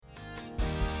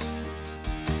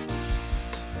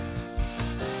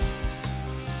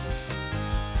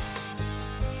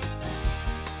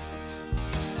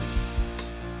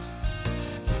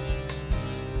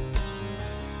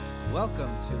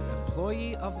Welcome to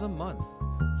Employee of the Month.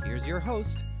 Here's your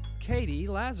host, Katie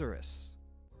Lazarus.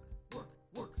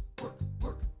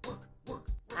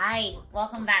 Hi,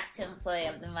 welcome back to Employee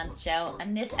of the Month show.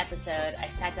 On this episode, I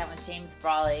sat down with James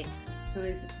Brawley, who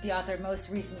is the author most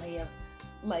recently of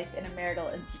Life in a Marital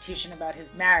Institution about his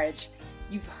marriage.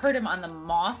 You've heard him on The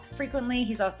Moth frequently.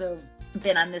 He's also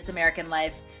been on This American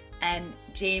Life, and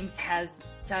James has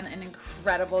done an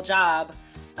incredible job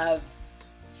of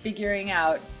figuring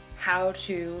out how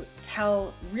to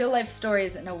tell real life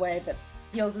stories in a way that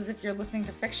feels as if you're listening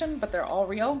to fiction, but they're all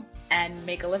real, and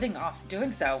make a living off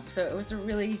doing so. So it was a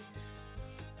really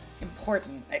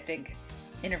important, I think,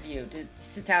 interview to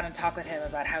sit down and talk with him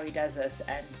about how he does this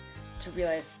and to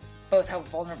realize both how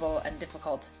vulnerable and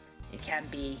difficult it can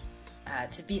be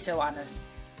to be so honest,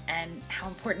 and how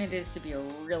important it is to be a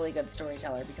really good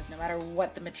storyteller, because no matter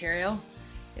what the material,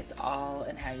 it's all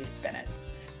in how you spin it.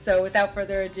 So without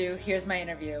further ado, here's my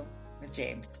interview with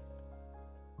James.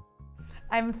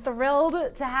 I'm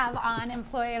thrilled to have on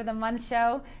Employee of the Month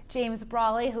show James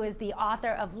Brawley, who is the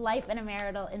author of Life in a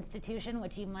Marital Institution,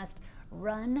 which you must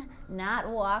run, not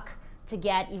walk, to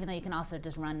get, even though you can also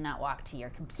just run, not walk to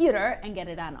your computer and get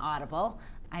it on Audible.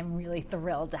 I'm really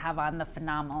thrilled to have on the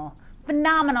phenomenal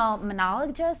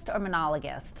monologist or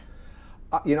monologist.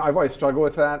 I've always struggled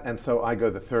with that, and so I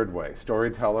go the third way.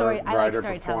 Storyteller, writer,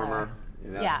 performer,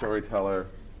 storyteller.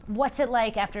 What's it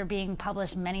like after being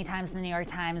published many times in the New York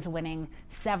Times, winning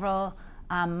several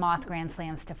Moth Grand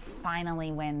Slams, to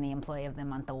finally win the Employee of the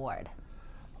Month award?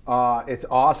 It's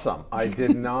awesome. I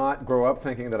did not grow up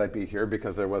thinking that I'd be here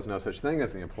because there was no such thing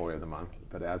as the Employee of the Month.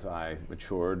 But as I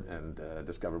matured and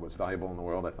discovered what's valuable in the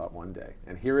world, I thought one day.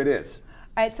 And here it is.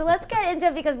 All right, so let's get into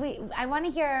it, because I want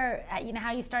to hear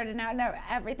how you started out and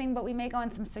everything, but we may go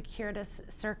on some circuitous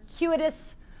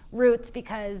routes,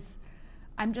 because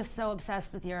I'm just so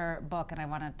obsessed with your book, and I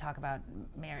want to talk about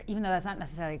marriage. Even though that's not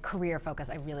necessarily career focus,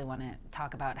 I really want to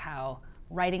talk about how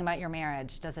writing about your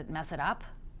marriage, does it mess it up?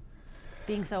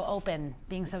 Being so open,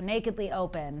 being so nakedly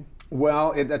open.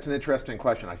 Well, that's an interesting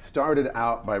question. I started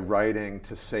out by writing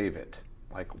to save it.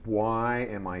 Like, why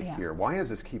am I here? Why does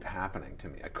this keep happening to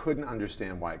me? I couldn't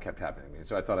understand why it kept happening to me.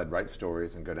 So I thought I'd write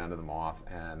stories and go down to the Moth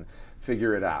and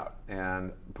figure it out.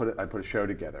 And I put a show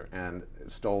together and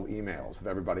stole emails of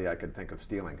everybody I could think of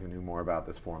stealing who knew more about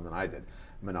this form than I did,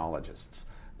 monologists.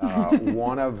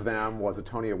 One of them was a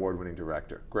Tony Award-winning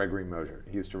director, Gregory Mosher.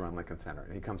 He used to run Lincoln Center.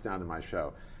 And he comes down to my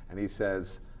show and he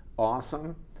says,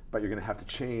 awesome, but you're going to have to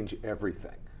change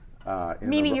everything.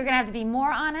 Meaning you're going to have to be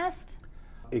more honest?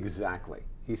 Exactly.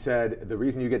 He said, the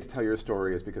reason you get to tell your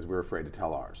story is because we're afraid to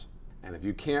tell ours. And if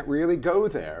you can't really go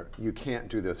there, you can't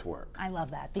do this work. I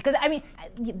love that. Because,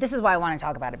 this is why I want to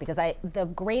talk about it, because the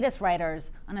greatest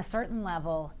writers on a certain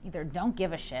level either don't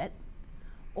give a shit,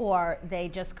 or they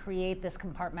just create this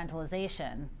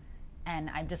compartmentalization. And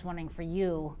I'm just wondering for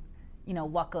you,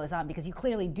 what goes on, because you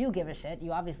clearly do give a shit.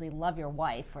 You obviously love your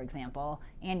wife, for example,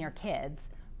 and your kids.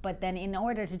 But then in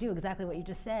order to do exactly what you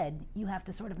just said, you have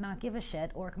to sort of not give a shit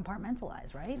or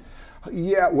compartmentalize, right?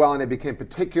 Yeah, well, and it became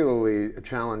particularly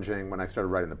challenging when I started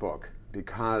writing the book,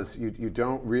 because you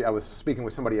don't I was speaking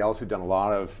with somebody else who'd done a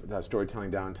lot of storytelling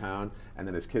downtown, and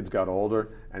then his kids got older,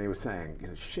 and he was saying,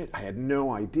 shit, I had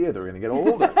no idea they were going to get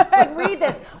older. I read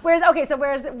this.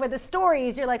 Whereas with the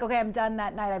stories, you're like, okay, I'm done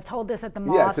that night. I've told this at the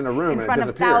Moth. Yeah, it's in a room in front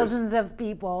of thousands of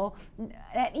people.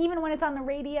 Even when it's on the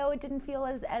radio, it didn't feel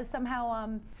as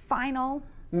somehow final.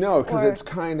 No, because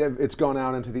it's gone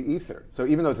out into the ether. So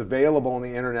even though it's available on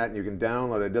the internet and you can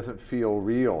download it, it doesn't feel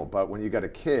real. But when you got a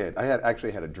kid, I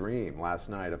actually had a dream last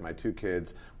night of my two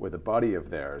kids with a buddy of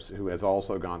theirs who has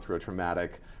also gone through a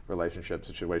traumatic relationship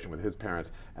situation with his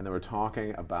parents, and they were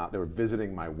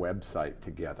visiting my website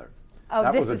together. Oh,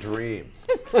 that was a dream,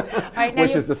 right,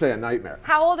 which is to say a nightmare.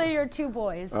 How old are your two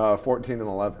boys? 14 and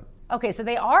 11. Okay, so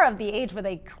they are of the age where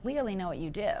they clearly know what you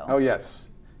do. Oh, yes.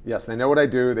 Yes, they know what I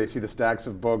do. They see the stacks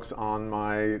of books on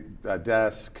my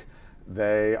desk.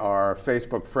 They are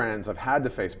Facebook friends. I've had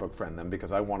to Facebook friend them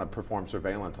because I want to perform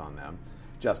surveillance on them,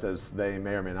 just as they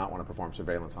may or may not want to perform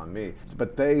surveillance on me.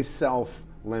 But they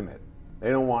self-limit.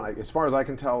 They don't want to, as far as I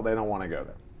can tell, they don't want to go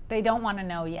there. They don't want to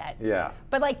know yet. Yeah.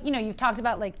 But you've talked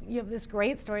about, you have this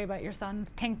great story about your son's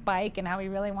pink bike and how he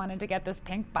really wanted to get this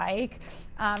pink bike,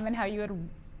 and how you would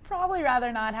probably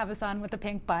rather not have a son with a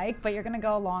pink bike, but you're going to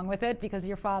go along with it because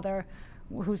your father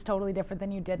who's totally different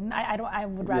than you didn't? I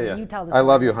would rather you tell this. I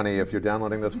love you, honey. If you're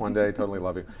downloading this one day, totally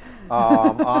love you.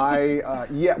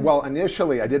 Well,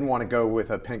 initially I didn't want to go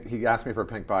with a pink. He asked me for a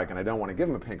pink bike, and I don't want to give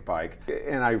him a pink bike.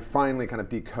 And I finally kind of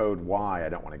decode why I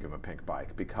don't want to give him a pink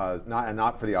bike, because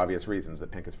not for the obvious reasons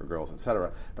that pink is for girls,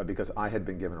 etc., but because I had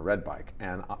been given a red bike,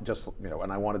 and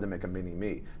and I wanted to make a mini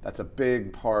me. That's a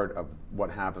big part of what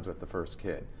happens with the first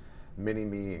kid.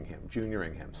 Mini-meing him,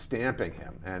 junioring him, stamping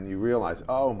him, and you realize,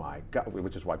 oh my God,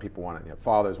 which is why people want to,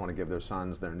 fathers want to give their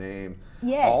sons their name,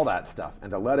 all that stuff,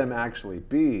 and to let him actually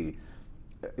be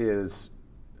it's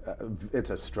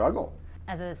a struggle.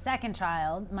 As a second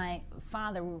child, my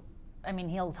father,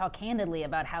 he'll talk candidly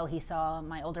about how he saw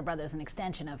my older brother as an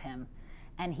extension of him,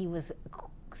 and he was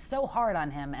so hard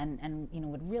on him and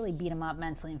would really beat him up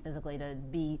mentally and physically to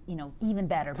be, even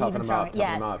better, be even stronger.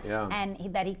 Toughen him up, yeah. And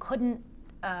that he couldn't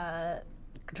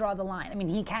draw the line.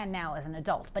 He can now as an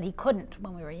adult, but he couldn't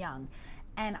when we were young.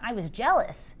 And I was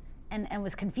jealous and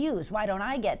was confused. Why don't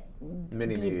I get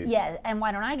mini-me? Yeah, and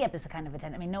why don't I get this kind of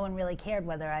attention? No one really cared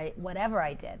whatever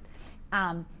I did.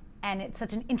 And it's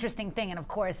such an interesting thing. And of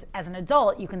course, as an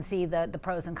adult, you can see the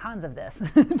pros and cons of this.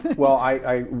 Well,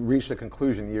 I reached a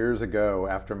conclusion years ago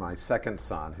after my second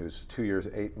son, who's 2 years,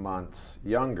 8 months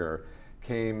younger,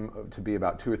 came to be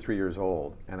about 2 or 3 years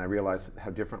old, and I realized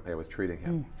how differently I was treating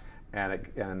him.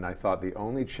 And I thought the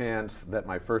only chance that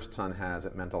my first son has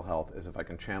at mental health is if I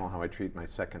can channel how I treat my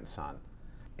second son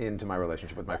into my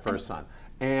relationship with my first son.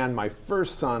 And my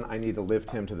first son, I need to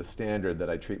lift him to the standard that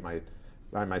I treat my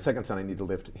second son, I need to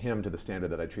lift him to the standard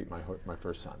that I treat my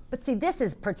first son. But see, this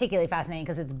is particularly fascinating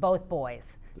because it's both boys.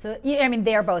 So,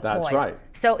 they're both boys. That's right.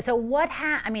 So what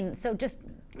so just,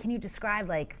 can you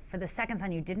describe, for the second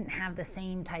son, you didn't have the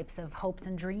same types of hopes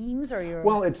and dreams, or you're...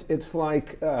 Well, it's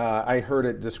like, I heard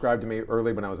it described to me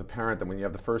early when I was a parent, that when you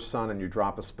have the first son and you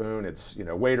drop a spoon, it's,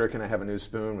 waiter, can I have a new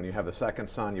spoon? When you have the second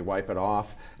son, you wipe it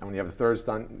off, and when you have the third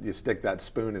son, you stick that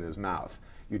spoon in his mouth.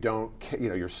 You don't,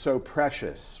 you're so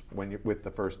precious when you're with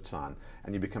the first son,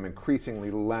 and you become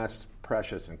increasingly less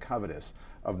precious and covetous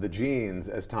of the genes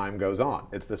as time goes on.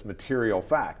 It's this material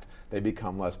fact. They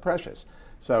become less precious.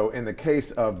 So in the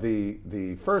case of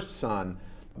the first son,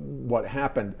 what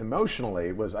happened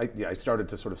emotionally was I started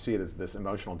to sort of see it as this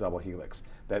emotional double helix,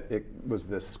 that it was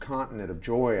this continent of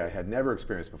joy I had never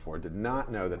experienced before, did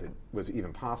not know that it was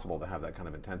even possible to have that kind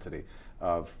of intensity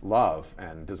of love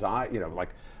and desire.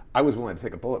 I was willing to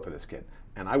take a bullet for this kid,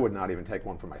 and I would not even take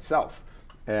one for myself.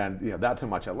 And that's how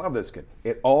much I love this kid.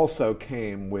 It also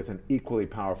came with an equally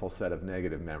powerful set of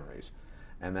negative memories,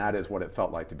 and that is what it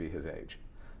felt like to be his age.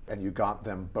 And you got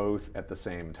them both at the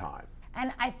same time.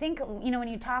 And I think, when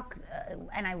you talk,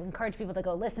 and I encourage people to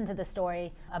go listen to the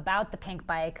story about the pink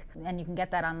bike, and you can get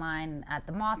that online at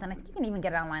The Moth, and I think you can even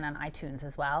get it online on iTunes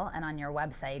as well, and on your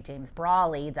website,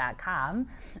 jamesbrawley.com.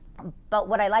 But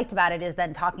what I liked about it is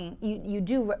then talking, you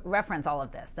do reference all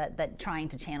of this, that trying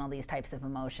to channel these types of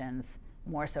emotions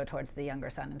more so towards the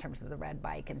younger son in terms of the red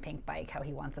bike and pink bike, how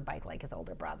he wants a bike like his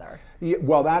older brother. Yeah,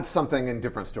 well, that's something in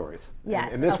different stories.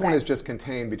 Yes. And this one is just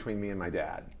contained between me and my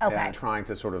dad. Okay. And trying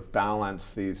to sort of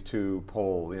balance these two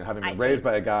poles. Having been raised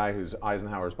by a guy who's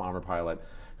Eisenhower's bomber pilot,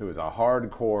 who is a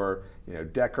hardcore,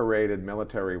 decorated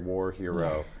military war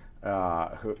hero,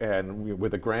 and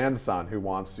with a grandson who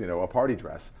wants, a party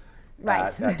dress.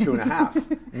 Right. At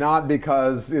 2.5. Not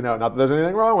because, not that there's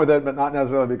anything wrong with it, but not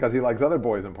necessarily because he likes other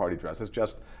boys in party dresses.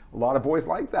 Just a lot of boys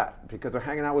like that because they're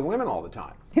hanging out with women all the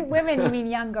time. Women, you mean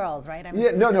young girls, right?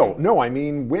 No, I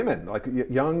mean women, like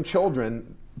young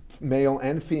children, male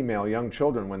and female young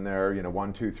children when they're,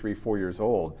 1, 2, 3, 4 years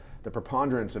old. The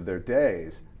preponderance of their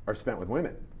days are spent with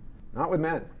women, not with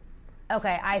men.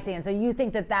 Okay, I see. And so you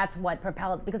think that that's what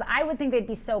propelled, because I would think they'd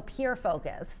be so peer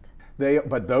focused.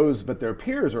 But their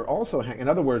peers are also in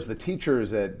other words, the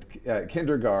teachers at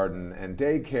kindergarten and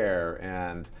daycare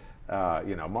and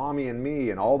mommy and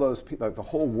me and all those people, like the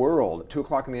whole world. At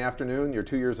 2:00 in the afternoon, you're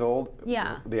 2 years old.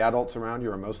 Yeah. The adults around you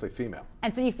are mostly female.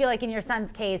 And so you feel like in your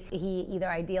son's case, he either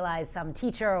idealized some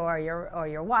teacher or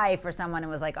your wife or someone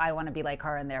and was like, I want to be like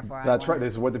her, and therefore. That's right.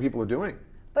 This is what the people are doing.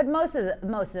 But most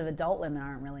of adult women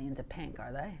aren't really into pink,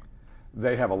 are they?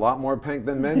 They have a lot more pink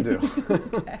than men do.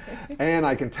 Okay. And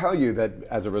I can tell you that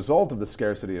as a result of the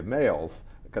scarcity of males,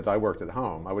 because I worked at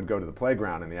home, I would go to the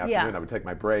playground in the afternoon. Yeah. I would take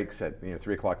my breaks at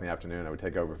 3:00 in the afternoon. I would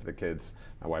take over for the kids.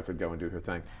 My wife would go and do her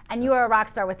thing. And you were a rock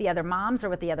star with the other moms or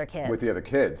with the other kids? With the other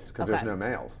kids, because there's no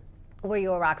males. Were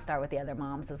you a rock star with the other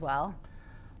moms as well?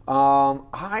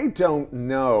 I don't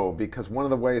know, because one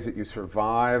of the ways that you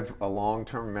survive a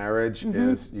long-term marriage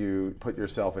is you put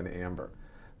yourself in amber.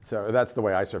 So that's the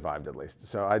way I survived, at least.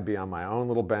 So I'd be on my own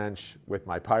little bench with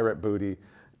my pirate booty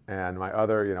and my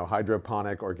other,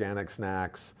 hydroponic organic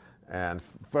snacks, and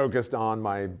focused on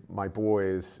my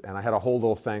boys. And I had a whole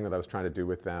little thing that I was trying to do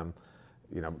with them,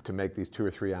 to make these 2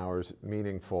 or 3 hours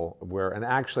meaningful. And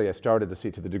actually I started to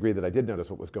see, to the degree that I did notice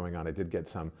what was going on, I did get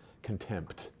some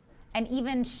contempt. And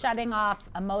even shutting off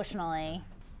emotionally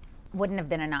wouldn't have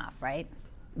been enough, right?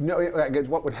 No,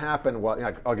 what would happen,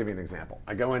 I'll give you an example.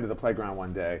 I go into the playground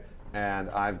one day, and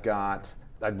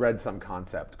I'd read some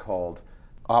concept called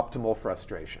optimal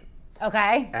frustration.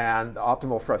 Okay. And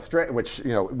optimal frustration, which,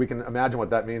 we can imagine what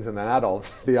that means in an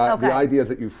adult. The idea is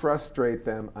that you frustrate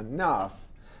them enough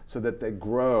so that they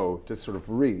grow to sort of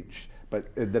reach,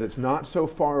 but that it's not so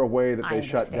far away that they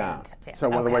shut down. So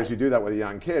one of the ways you do that with a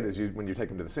young kid is when you take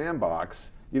them to the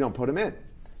sandbox, you don't put him in.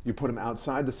 You put him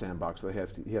outside the sandbox, so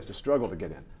he has to struggle to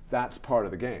get in. That's part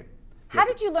of the game. How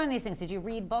did you learn these things? Did you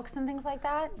read books and things like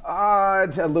that?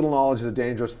 A little knowledge is a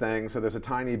dangerous thing. So there's a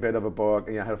tiny bit of a book.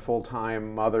 I had a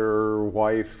full-time mother,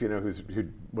 wife, who was it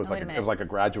was like a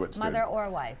graduate student. Mother or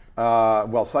wife?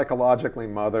 Well, psychologically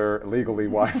mother, legally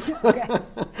wife. Okay.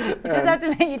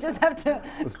 You just have to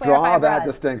Let's draw that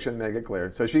distinction, make it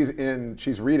clear. So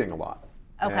she's reading a lot.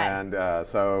 Okay. And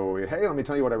so, hey, let me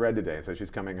tell you what I read today. So she's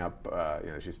coming up,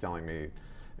 she's telling me,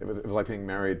 it was like being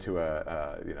married to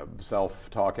a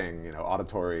self-talking,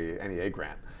 auditory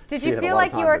NEA-grant. Did you feel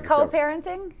like you were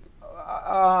co-parenting?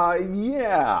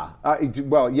 Yeah.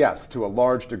 Well, yes, to a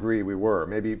large degree we were,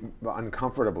 maybe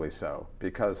uncomfortably so,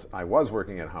 because I was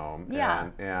working at home,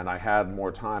 and I had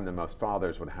more time than most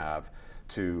fathers would have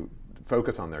to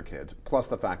focus on their kids, plus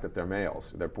the fact that they're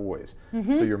males, they're boys.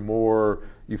 Mm-hmm. So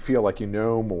you feel like you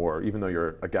know more, even though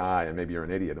you're a guy and maybe you're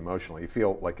an idiot emotionally. You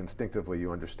feel like instinctively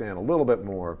you understand a little bit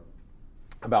more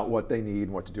about what they need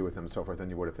and what to do with them and so forth than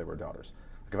you would if they were daughters.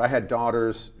 Like if I had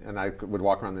daughters and I would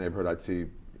walk around the neighborhood, I'd see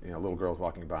little girls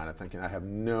walking by and I'm thinking, I have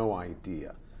no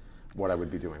idea what I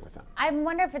would be doing with them. I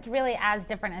wonder if it's really as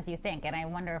different as you think, and I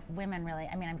wonder if women really,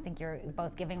 I think you're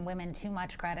both giving women too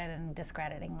much credit and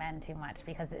discrediting men too much,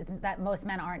 because it's that most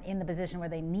men aren't in the position where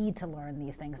they need to learn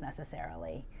these things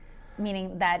necessarily.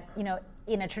 Meaning that,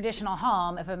 in a traditional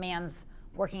home, if a man's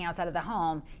working outside of the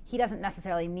home, he doesn't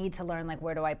necessarily need to learn,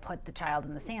 where do I put the child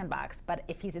in the sandbox? But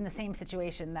if he's in the same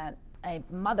situation that a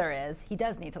mother is, he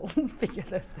does need to figure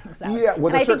those things out. Yeah, well,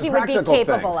 and I think he would be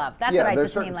capable of. That's what I just mean.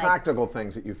 There's certain practical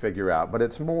things that you figure out, but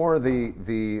it's more the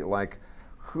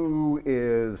who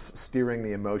is steering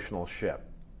the emotional ship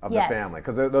of the family,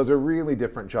 because those are really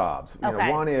different jobs.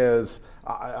 One is,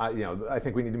 I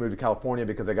think we need to move to California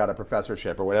because I got a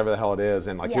professorship or whatever the hell it is,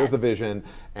 and here's the vision,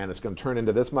 and it's going to turn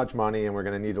into this much money, and we're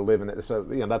going to need to live in it. So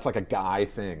that's like a guy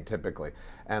thing typically,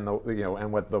 and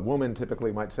and what the woman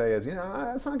typically might say is, it's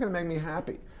not going to make me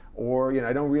happy, or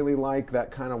I don't really like that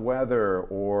kind of weather,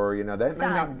 or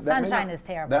sunshine is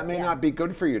terrible. That may not be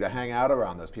good for you to hang out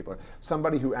around those people.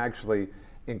 Somebody who actually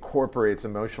incorporates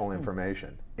emotional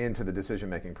information into the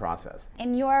decision-making process.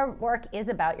 And your work is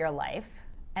about your life,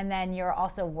 and then you're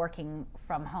also working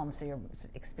from home, so you're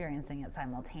experiencing it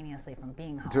simultaneously from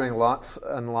being home. Doing lots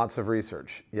and lots of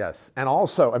research, yes. And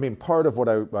also, part of what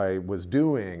I was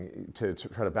doing to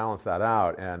try to balance that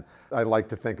out, and I like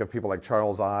to think of people like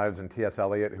Charles Ives and T.S.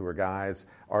 Eliot, who were guys,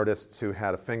 artists who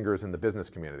had fingers in the business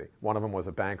community. One of them was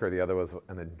a banker, the other was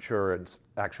an insurance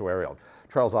actuarial.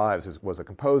 Charles Ives, who was a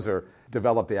composer,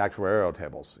 developed the actuarial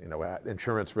tables,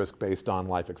 insurance risk based on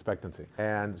life expectancy.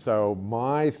 And so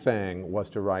my thing was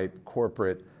to write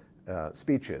corporate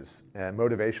speeches and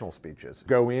motivational speeches,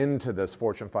 go into this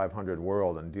Fortune 500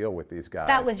 world and deal with these guys.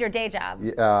 That was your day job?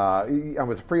 I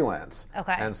was freelance.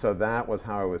 Okay. And so that was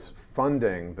how I was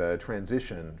funding the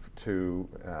transition to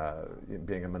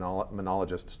being a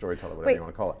monologist, storyteller, whatever you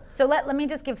want to call it. So let me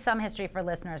just give some history for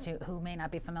listeners who may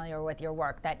not be familiar with your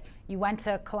work, that you went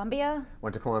to Columbia?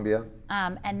 Went to Columbia.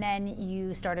 And then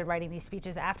you started writing these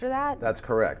speeches after that? That's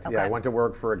correct. Okay. Yeah, I went to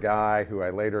work for a guy who I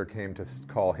later came to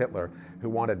call Hitler, who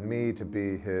wanted me to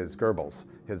be his Goebbels,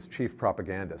 his chief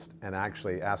propagandist, and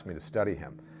actually asked me to study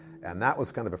him. And that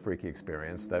was kind of a freaky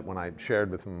experience that when I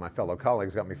shared with some of my fellow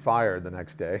colleagues, got me fired the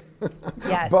next day.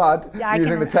 Yes. But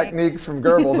using the techniques from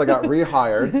Goebbels, I got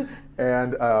rehired,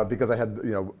 and because I had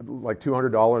like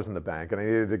 $200 in the bank, and I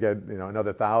needed to get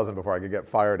another $1,000 before I could get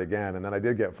fired again, and then I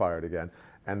did get fired again,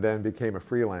 and then became a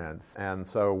freelance. And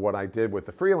so what I did with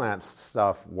the freelance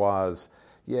stuff was,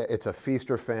 it's a feast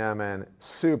or famine,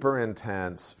 super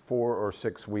intense, 4 or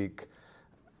 6 week,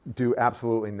 do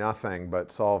absolutely nothing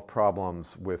but solve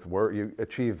problems with work. You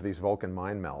achieve these Vulcan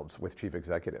mind melds with chief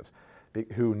executives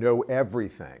who know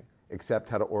everything except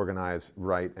how to organize,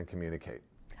 write, and communicate.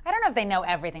 I don't know if they know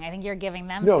everything. I think you're giving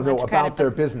them No, too much credit, about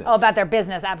their business. Oh, about their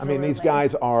business, I absolutely. mean, these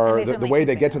guys are, the way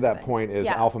they get to that but- point is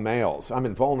yeah. alpha males. I'm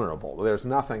invulnerable. There's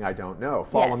nothing I don't know.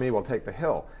 Follow Yes. me, we'll take the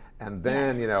hill. And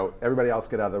then, everybody else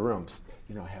get out of the room.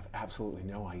 I have absolutely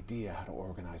no idea how to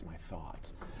organize my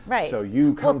thoughts. Right. So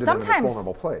you come to them in this sometimes,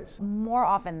 vulnerable place. More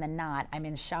often than not, I'm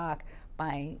in shock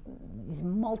by these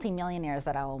multimillionaires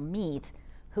that I'll meet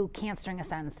who can't string a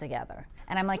sentence together.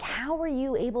 And I'm like, how were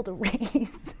you able to raise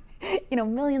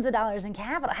millions of dollars in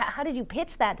capital? How did you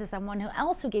pitch that to someone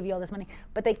else who gave you all this money?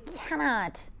 But they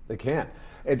cannot. They can't.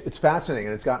 It's fascinating,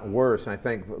 and it's gotten worse, and I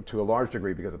think to a large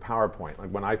degree because of PowerPoint. Like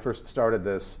when I first started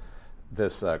this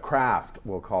craft,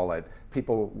 we'll call it,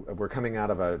 people were coming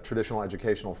out of a traditional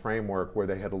educational framework where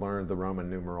they had learned the Roman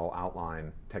numeral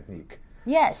outline technique.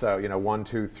 Yes. So, 1,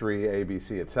 2, 3, A, B,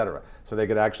 C, et cetera. So they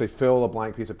could actually fill a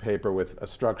blank piece of paper with a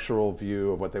structural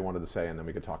view of what they wanted to say, and then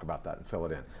we could talk about that and fill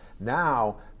it in.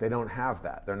 Now, they don't have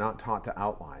that. They're not taught to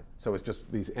outline. So it's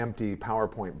just these empty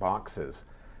PowerPoint boxes,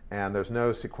 and there's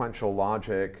no sequential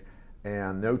logic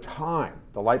and no time.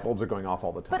 The light bulbs are going off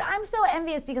all the time. But I'm so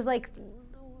envious because,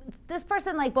 this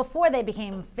person, before they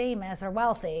became famous or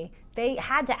wealthy, they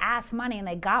had to ask money, and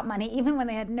they got money even when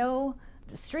they had no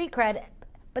street cred.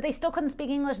 But they still couldn't speak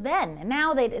English then. And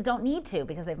now they don't need to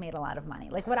because they've made a lot of money.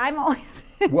 What I'm always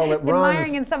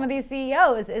admiring in some of these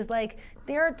CEOs is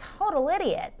they're a total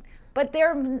idiot. But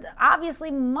they're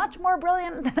obviously much more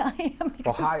brilliant than I am.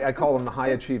 Well, I call them the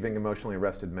high-achieving, emotionally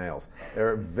arrested males.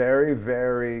 They're very,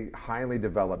 very highly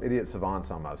developed, idiot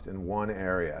savants almost, in one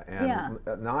area. And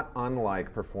not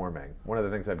unlike performing. One of the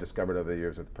things I've discovered over the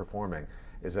years with performing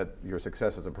is that your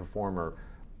success as a performer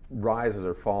rises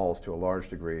or falls to a large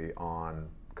degree on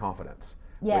confidence,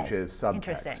 yes, which is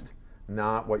subtext,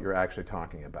 not what you're actually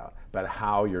talking about, but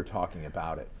how you're talking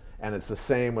about it. And it's the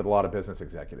same with a lot of business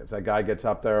executives. That guy gets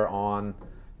up there on,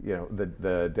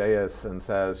 the dais and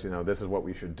says, this is what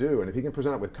we should do. And if he can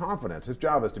present it with confidence, his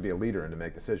job is to be a leader and to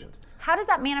make decisions. How does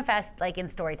that manifest, in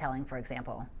storytelling, for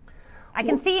example? I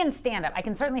can see in stand-up. I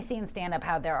can certainly see in stand-up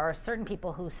how there are certain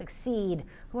people who succeed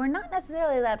who are not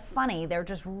necessarily that funny. They're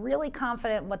just really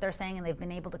confident in what they're saying, and they've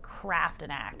been able to craft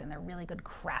an act, and they're really good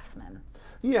craftsmen.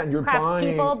 Yeah, and you're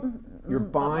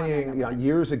buying.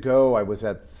 Years ago, I was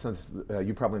at,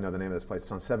 you probably know the name of this place.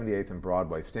 It's on 78th and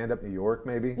Broadway, Stand Up New York,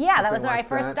 maybe. Yeah, that was where I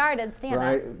first started stand-up.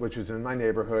 Right, which was in my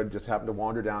neighborhood. Just happened to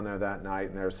wander down there that night,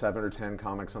 and there are 7 or 10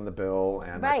 comics on the bill,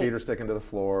 and my feet are sticking to the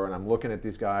floor, and I'm looking at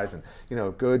these guys, and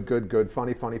good,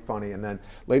 funny, and then,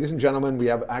 ladies and gentlemen, we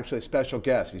have actually a special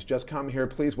guest. He's just come here.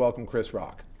 Please welcome Chris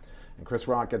Rock. And Chris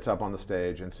Rock gets up on the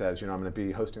stage and says, I'm going to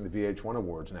be hosting the VH1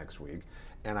 Awards next week,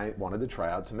 and I wanted to try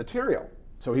out some material.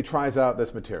 So he tries out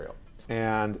this material,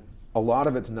 and a lot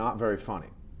of it's not very funny,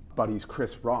 but he's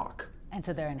Chris Rock. And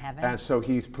so they're in heaven. And so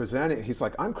he's presenting, he's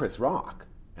like, I'm Chris Rock,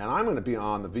 and I'm going to be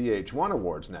on the VH1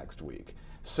 Awards next week.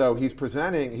 So he's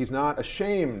presenting, he's not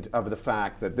ashamed of the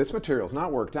fact that this material's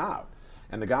not worked out.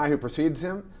 And the guy who precedes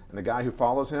him and the guy who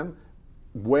follows him,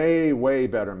 way, way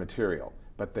better material.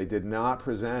 But they did not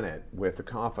present it with the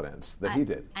confidence that he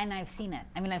did. And I've seen it.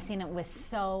 I've seen it with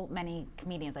so many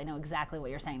comedians. I know exactly what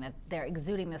you're saying, that they're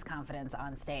exuding this confidence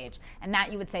on stage. And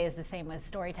that, you would say, is the same with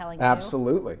storytelling too?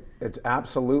 Absolutely. It's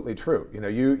absolutely true.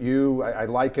 I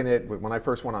liken it when I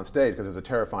first went on stage, because it's a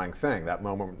terrifying thing, that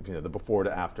moment, the before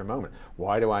to after moment.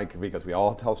 Because we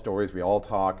all tell stories, we all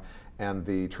talk. And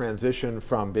the transition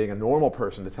from being a normal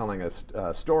person to telling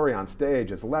a story on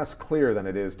stage is less clear than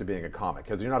it is to being a comic,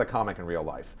 because you're not a comic in real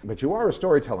life, but you are a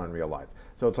storyteller in real life.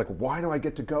 So it's like, why do I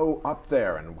get to go up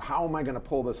there, and how am I going to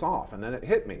pull this off? And then it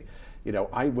hit me.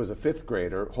 I was a 5th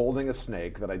grader holding a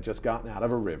snake that I'd just gotten out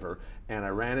of a river, and I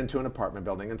ran into an apartment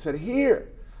building and said, here,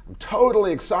 I'm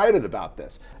totally excited about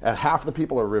this. And half the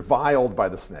people are reviled by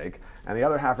the snake, and the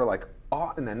other half are like,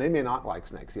 oh, and then they may not like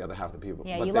snakes, the other half of the people.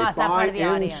 Yeah, but you they lost that part of the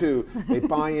audience. They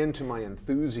buy into my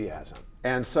enthusiasm.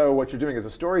 And so what you're doing as a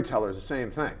storyteller is the same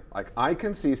thing. Like, I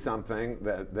can see something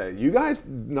that you guys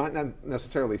not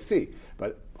necessarily see,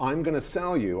 but I'm going to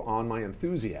sell you on my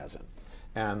enthusiasm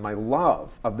and my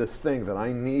love of this thing that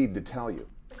I need to tell you.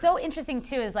 So interesting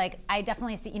too is I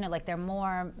definitely see, there are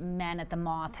more men at the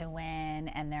Moth who win,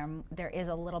 and there is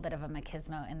a little bit of a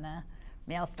machismo in the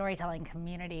male storytelling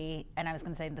community, and I was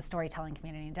going to say the storytelling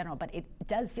community in general, but it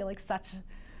does feel like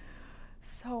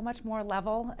so much more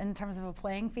level in terms of a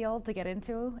playing field to get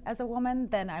into as a woman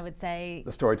than I would say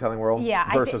the storytelling world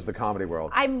versus the comedy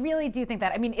world. I really do think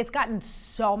that. It's gotten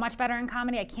so much better in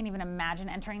comedy. I can't even imagine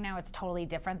entering now. It's totally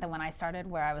different than when I started,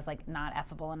 where I was not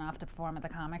affable enough to perform at the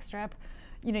comic strip.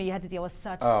 you had to deal with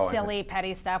such silly,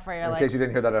 petty stuff where you're In like... case you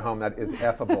didn't hear that at home, that is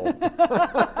effable.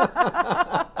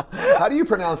 How do you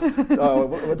pronounce,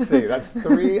 let's see, that's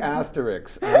 3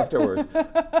 asterisks afterwards.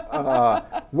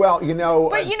 Well, you know...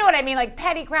 But you know what I mean, like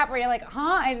petty crap where you're like,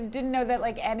 I didn't know that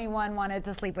like anyone wanted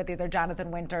to sleep with either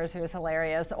Jonathan Winters, who is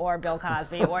hilarious, or Bill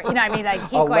Cosby, or, I mean, like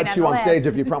keep I'll going let you on stage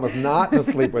if you promise not to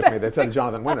sleep with me. They said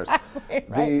Jonathan Winters.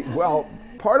 Right. Well,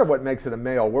 part of what makes it a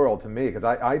male world to me, because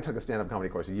I took a stand-up comedy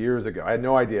course years ago. I had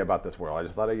no idea about this world. I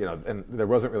just thought, and there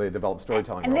wasn't really a developed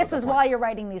storytelling And world this was while you're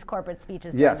writing these corporate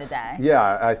speeches during the day.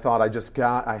 Yeah, I thought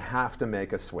I have to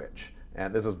make a switch.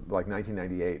 And this was like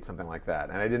 1998, something like that.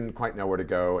 And I didn't quite know where to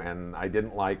go, and I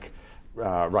didn't like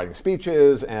writing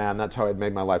speeches, and that's how I'd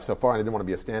made my life so far. And I didn't want to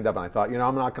be a stand-up, and I thought,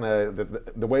 I'm not going to,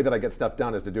 the way that I get stuff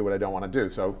done is to do what I don't want to do,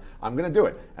 so I'm going to do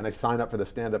it. And I signed up for the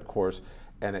stand-up course,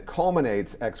 and it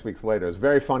culminates X weeks later. It's a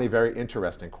very funny, very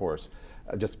interesting course.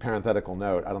 Just a parenthetical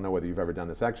note, I don't know whether you've ever done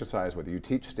this exercise, whether you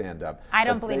teach stand-up. I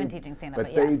don't believe in teaching stand-up,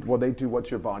 but they do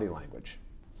what's your body language.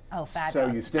 Oh, fabulous. So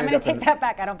you stand I'm going up to take that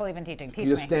back. I don't believe in teaching. Teach me. You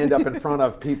just stand up in front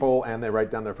of people, and they write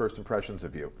down their first impressions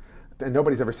of you. And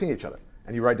nobody's ever seen each other.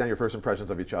 And you write down your first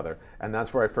impressions of each other. And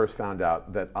that's where I first found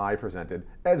out that I presented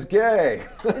as gay.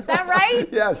 Is that right?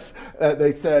 Yes.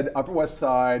 They said Upper West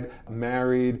Side,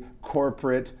 married,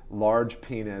 corporate, large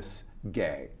penis,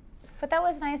 gay. But that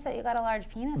was nice that you got a large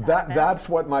penis. That's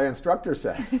what my instructor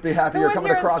said. Be happy Who you're was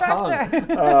coming your across hung.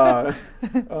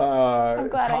 I'm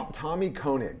glad Tommy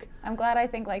Koenig. I'm glad I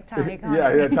think like Tommy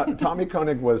Koenig. Yeah. Tommy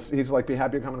Koenig he's like, be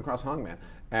happy you're coming across hung, man.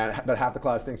 But half the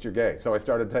class thinks you're gay. So I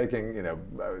started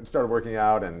started working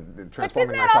out and transforming myself into...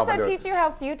 But didn't that also teach you how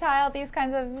futile these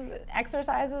kinds of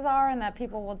exercises are, and that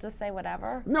people will just say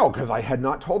whatever? No, because I had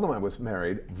not told them I was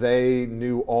married. They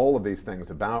knew all of these things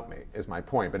about me, is my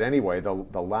point. But anyway, the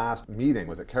last meeting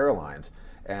was at Caroline's,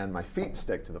 and my feet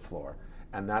stick to the floor.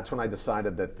 And that's when I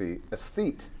decided that the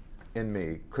aesthete in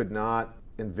me could not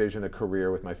envision a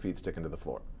career with my feet sticking to the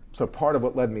floor. So part of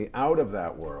what led me out of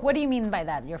that world... What do you mean by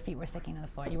that? Your feet were sticking to the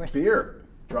floor? You were beer,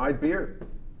 dried beer.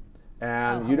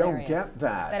 And you don't get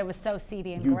that. That it was so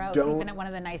seedy and gross, even at one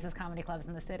of the nicest comedy clubs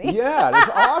in the city. Yeah,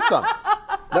 that's awesome.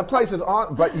 That place is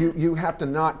awesome, but you have to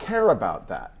not care about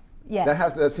that.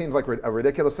 Yes. That seems like a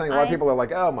ridiculous thing. A lot of people are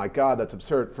like, oh my God, that's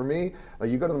absurd. For me, like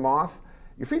you go to the Moth,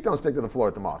 your feet don't stick to the floor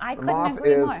at the Moth. I the couldn't Moth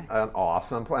agree is more. an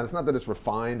awesome place. It's not that it's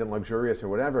refined and luxurious or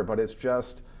whatever, but it's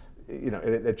just...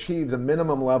 it achieves a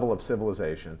minimum level of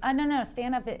civilization. No.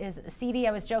 Stand-up is seedy.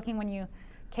 I was joking when you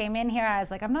came in here. I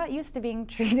was like, I'm not used to being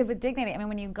treated with dignity. I mean,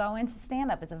 when you go into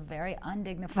stand-up, it's a very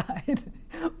undignified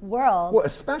world. Well,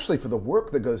 especially for the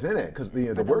work that goes in it, because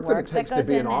the work that it takes to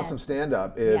be an awesome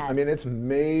stand-up is, I mean, it's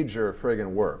major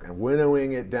friggin' work. And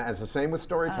winnowing it down, it's the same with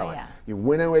storytelling. You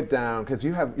winnow it down, because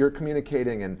you're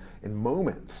communicating in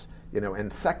moments. In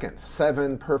seconds,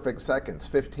 7 perfect seconds,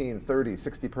 15, 30,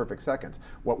 60 perfect seconds.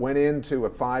 What went into a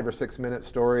 5 or 6 minute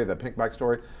story, the Pinkback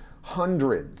story,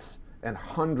 hundreds and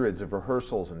hundreds of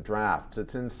rehearsals and drafts.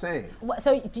 It's insane.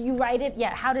 So do you write it?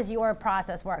 Yeah. How does your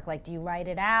process work? Like, do you write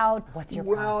it out? What's your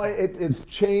process? Well, it's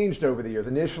changed over the years.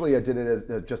 Initially, I did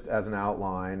it just as an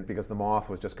outline because the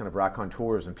Moth was just kind of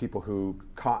raconteurs and people who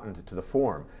cottoned to the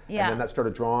form. Yeah. And then that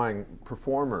started drawing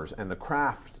performers and the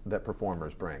craft that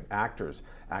performers bring. Actors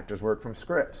work from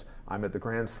scripts. I'm at the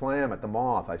Grand Slam at the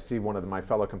Moth. I see one of my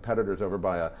fellow competitors over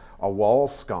by a wall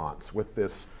sconce with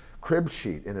this crib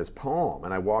sheet in his palm,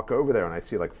 and I walk over there and I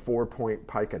see like 4-point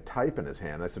pica type in his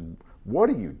hand. And I said, "What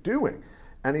are you doing?"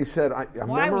 And he said, "I'm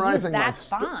memorizing my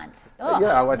font."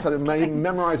 Yeah, I said, "I'm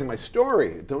memorizing my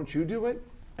story. Don't you do it?"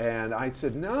 And I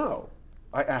said, "No."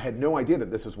 I had no idea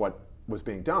that this is what was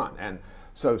being done. And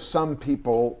so some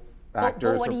people,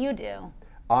 actors. But what do you do?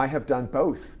 I have done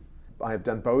both. I have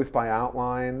done both by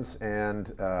outlines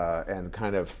and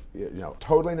kind of,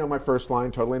 totally know my first line,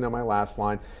 totally know my last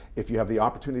line. If you have the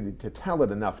opportunity to tell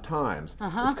it enough times,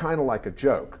 it's kind of like a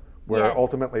joke, where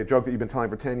ultimately a joke that you've been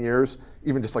telling for 10 years,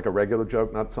 even just like a regular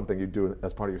joke, not something you do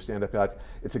as part of your stand-up act,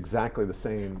 it's exactly the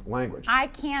same language. I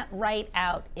can't write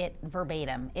out it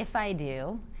verbatim. If I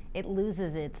do, it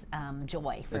loses its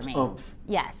joy for me. It's oomph.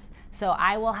 Yes. So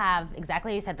I will have,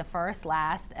 exactly as you said, the first,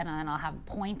 last, and then I'll have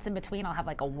points in between. I'll have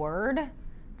like a word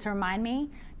to remind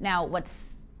me. Now, what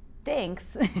stinks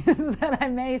is that I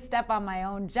may step on my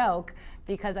own joke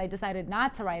because I decided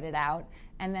not to write it out.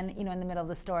 And then, in the middle of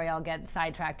the story, I'll get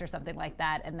sidetracked or something like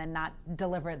that and then not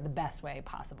deliver it the best way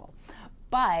possible.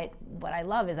 But what I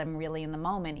love is I'm really in the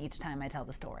moment each time I tell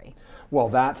the story. Well,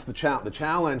 that's the challenge. The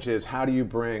challenge is how do you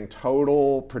bring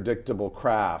total predictable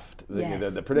craft, the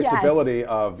predictability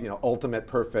of ultimate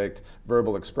perfect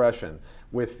verbal expression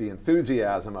with the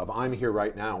enthusiasm of I'm here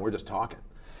right now and we're just talking.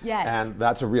 Yes. And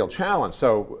that's a real challenge.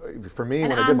 So for me,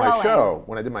 And when I did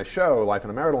my show, Life in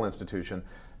a Marital Institution,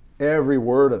 every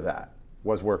word of that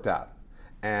was worked out.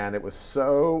 And it was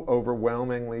so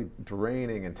overwhelmingly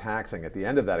draining and taxing at the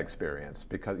end of that experience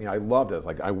because I loved it. I was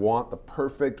like, I want the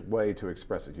perfect way to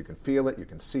express it. You can feel it, you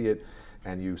can see it,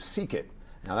 and you seek it.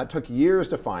 Now that took years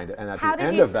to find it, and at the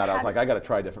end of that, I was like, I got to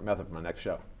try a different method for my next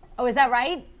show. Oh, is that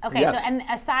right? Okay, yes. So and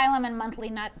Asylum and Monthly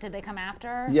Nut, did they come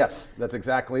after? Yes, that's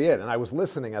exactly it. And I was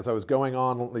listening as I was going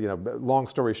on. Long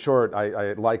story short,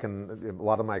 I liken a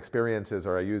lot of my experiences,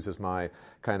 or I use as my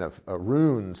kind of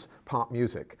runes, pop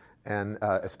music. And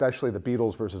especially the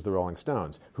Beatles versus the Rolling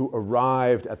Stones, who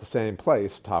arrived at the same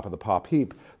place, top of the pop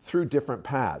heap, through different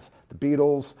paths. The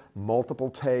Beatles, multiple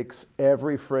takes,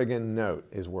 every friggin' note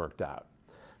is worked out,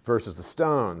 versus the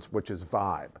Stones, which is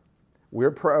vibe. We're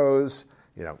pros,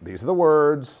 these are the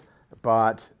words,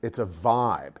 but it's a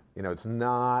vibe. It's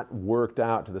not worked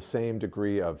out to the same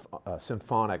degree of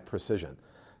symphonic precision.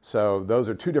 So those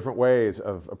are two different ways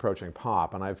of approaching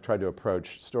pop, and I've tried to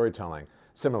approach storytelling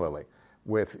similarly,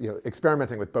 with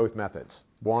experimenting with both methods.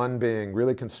 One being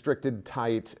really constricted,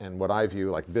 tight, and what I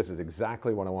view like this is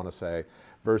exactly what I want to say,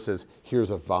 versus here's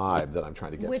a vibe that I'm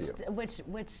trying to get to you.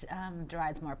 Which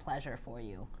derives more pleasure for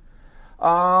you?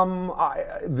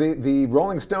 The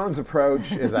Rolling Stones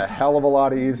approach is a hell of a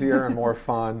lot easier and more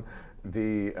fun.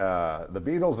 The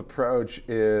Beatles approach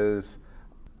is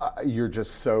you're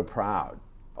just so proud.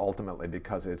 Ultimately,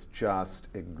 because it's just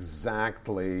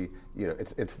exactly,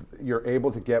 it's you're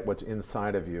able to get what's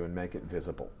inside of you and make it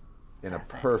visible in a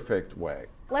perfect way.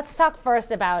 Let's talk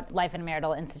first about Life in a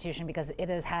Marital Institution because it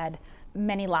has had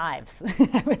many lives.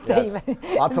 Yes,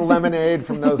 lots of lemonade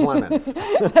from those lemons.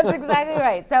 That's exactly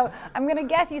right. So I'm going to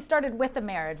guess you started with the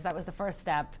marriage. That was the first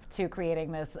step to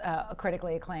creating this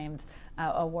critically acclaimed,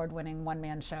 award-winning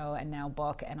one-man show and now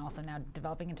book, and also now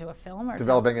developing into a film? Or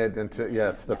developing it into,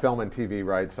 yes, the film and TV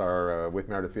rights are with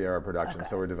Meredith Vieira Productions,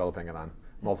 so we're developing it on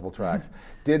multiple tracks.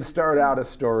 Did start out as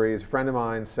stories. A friend of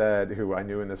mine said, who I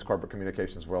knew in this corporate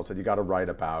communications world, said, you got to write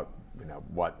about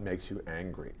what makes you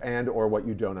angry and or what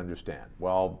you don't understand.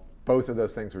 Well, both of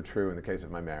those things were true in the case of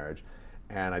my marriage,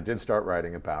 and I did start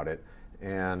writing about it.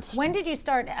 And when did you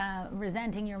start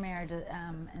resenting your marriage?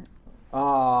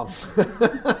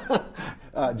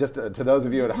 Just to those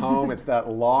of you at home, it's that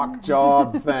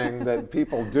lockjaw thing that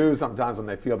people do sometimes when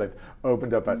they feel they've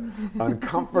opened up an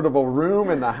uncomfortable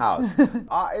room in the house.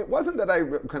 It wasn't that I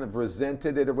kind of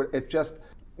resented it. It just,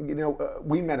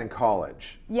 we met in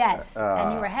college. Yes,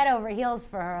 and you were head over heels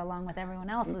for her, along with everyone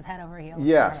else was head over heels.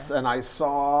 Yes, for her. And I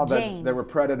saw that Jane. There were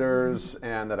predators,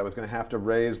 and that I was going to have to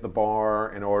raise the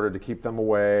bar in order to keep them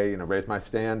away. Raise my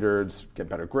standards, get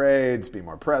better grades, be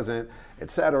more present,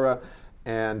 etc.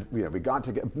 And we got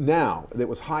together. Now it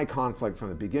was high conflict from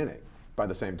the beginning, by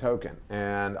the same token,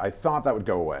 and I thought that would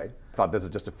go away. I thought this is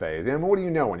just a phase. And what do you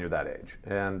know when you're that age?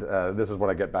 And this is what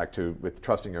I get back to with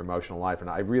trusting your emotional life. And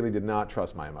I really did not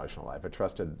trust my emotional life.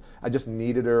 I just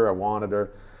needed her, I wanted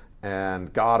her,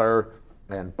 and got her,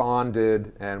 and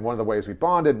bonded. And one of the ways we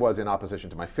bonded was in opposition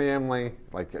to my family.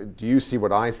 Like, do you see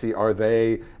what I see? Are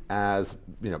they as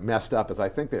messed up as I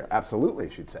think they are? Absolutely,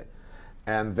 she'd say.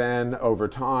 And then over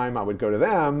time, I would go to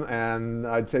them and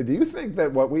I'd say, do you think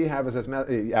that what we have is as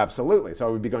absolutely. So I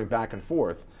would be going back and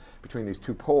forth between these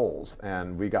two poles,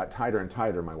 and we got tighter and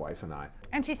tighter, my wife and I.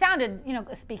 And she sounded,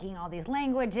 speaking all these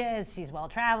languages. She's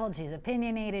well-traveled. She's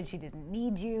opinionated. She didn't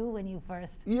need you when you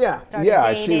first started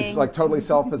dating. She's like totally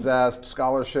self-possessed,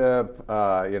 scholarship,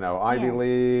 Ivy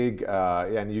League,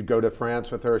 and you'd go to France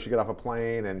with her. She'd get off a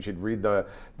plane and she'd read the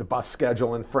bus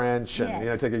schedule in French,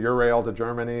 and take a Eurail to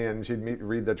Germany, and she'd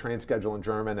read the train schedule in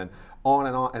German, and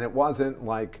on. And it wasn't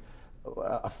like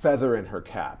a feather in her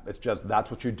cap. It's just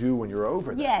that's what you do when you're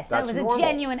over there. Yes, that's that was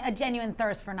normal. a genuine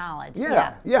thirst for knowledge.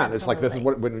 Yeah. And it's like this is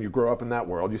what when you grow up in that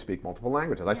world, you speak multiple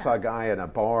languages. I saw a guy in a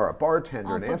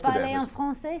bartender in Amsterdam. On peut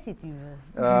parler en français si tu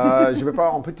veux. Je vais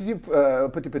parler un petit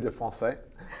peu de français.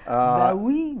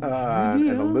 Oui.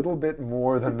 And a little bit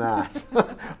more than that.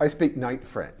 I speak night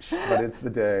French, but it's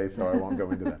the day, so I won't go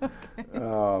into that.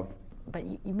 Okay. But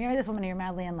you marry this woman you're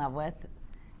madly in love with,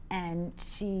 and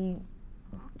she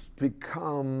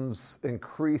becomes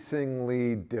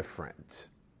increasingly different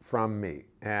from me.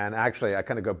 And actually, I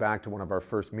kind of go back to one of our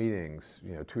first meetings,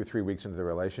 2 or 3 weeks into the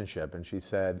relationship, and she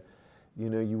said,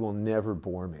 you will never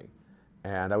bore me.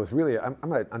 And I was really, I'm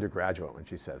an undergraduate when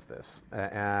she says this,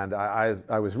 and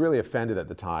I was really offended at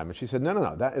the time. And she said,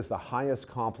 no, that is the highest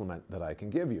compliment that I can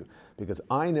give you, because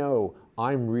I know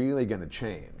I'm really going to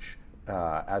change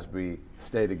as we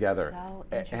stay together. So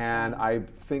interesting. And I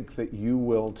think that you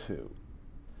will too.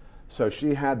 So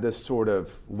she had this sort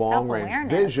of long-range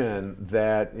Self-awareness. vision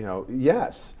that,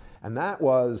 yes. And that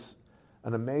was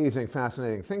an amazing,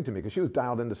 fascinating thing to me because she was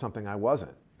dialed into something I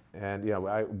wasn't. And,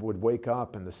 I would wake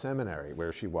up in the seminary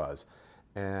where she was,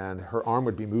 and her arm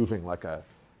would be moving like a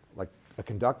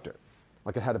conductor,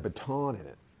 like it had a baton in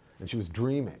it, and she was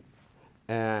dreaming.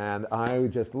 And I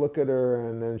would just look at her,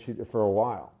 and then for a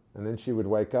while, and then she would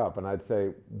wake up, and I'd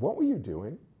say, "What were you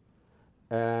doing?"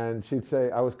 And she'd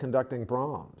say, "I was conducting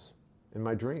Brahms in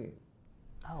my dream."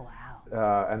 Oh,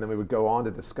 wow. And then we would go on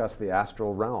to discuss the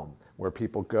astral realm, where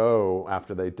people go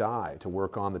after they die to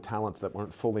work on the talents that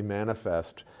weren't fully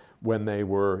manifest when they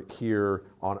were here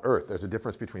on Earth. There's a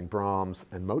difference between Brahms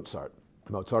and Mozart.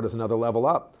 Mozart is another level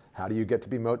up. How do you get to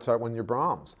be Mozart when you're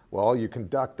Brahms? Well, you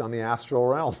conduct on the astral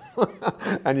realm,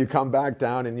 and you come back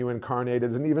down and you incarnate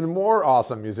as an even more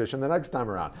awesome musician the next time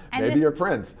around. And Maybe you're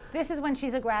Prince. This is when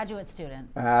she's a graduate student.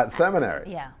 At seminary.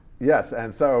 Yeah. Yes,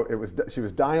 and so she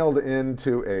was dialed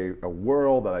into a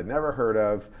world that I'd never heard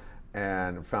of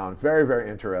and found very, very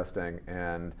interesting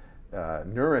and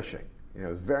nourishing. It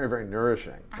was very, very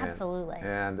nourishing. Absolutely.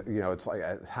 And it's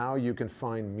like how you can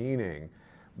find meaning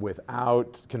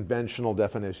without conventional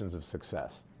definitions of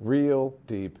success. Real,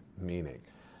 deep meaning.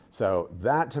 So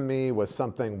that to me was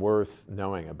something worth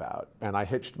knowing about. And I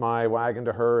hitched my wagon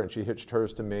to her, and she hitched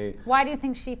hers to me. Why do you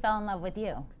think she fell in love with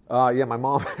you? Yeah, my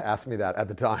mom asked me that at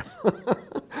the time.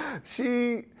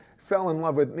 She fell in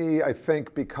love with me, I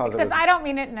think, because Except I don't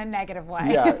mean it in a negative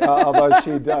way. Yeah, although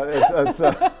she does.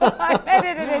 I meant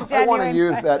it in a genuine I want to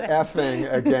use fashion. that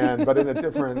effing again, but in a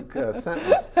different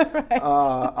sentence. Right.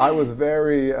 I was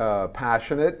very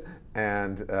passionate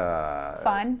and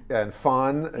fun,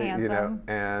 handsome.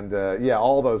 And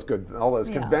all those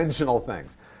conventional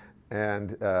things.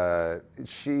 And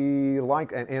she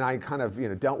liked, and I kind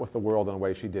of dealt with the world in a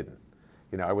way she didn't.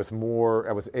 I was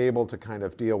able to kind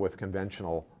of deal with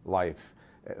conventional life.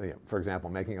 For example,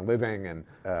 making a living and.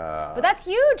 But that's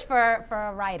huge for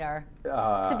a writer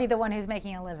to be the one who's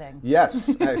making a living. Yes,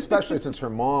 especially since her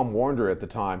mom warned her at the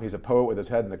time. He's a poet with his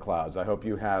head in the clouds. I hope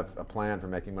you have a plan for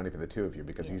making money for the two of you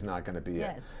because he's not going to be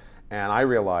it. And I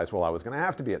realized, I was going to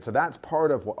have to be it. So that's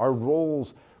part of what our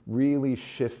roles really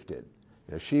shifted.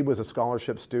 She was a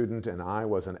scholarship student and I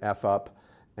was an F-up,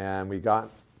 and we got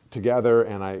together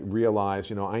and I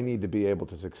realized, I need to be able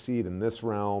to succeed in this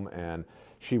realm, and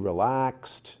she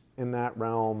relaxed in that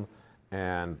realm,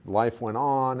 and life went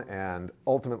on, and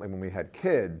ultimately when we had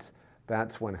kids,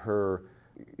 that's when her,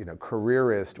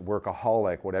 careerist,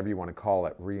 workaholic, whatever you want to call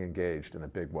it, re-engaged in a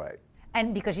big way.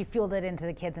 And because you fueled it into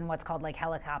the kids in what's called like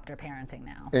helicopter parenting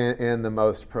now. In the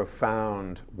most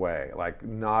profound way.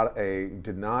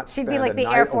 Did not She'd spend be like a the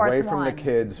night Air Force away from the One.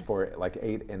 kids for like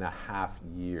 8.5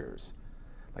 years.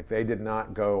 They did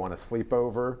not go on a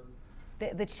sleepover.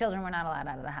 The children were not allowed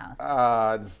out of the house.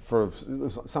 For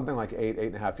something like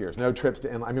 8.5 years. No trips to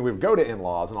we would go to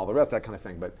in-laws and all the rest, that kind of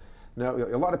thing, but no,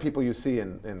 a lot of people you see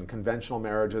in conventional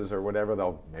marriages or whatever,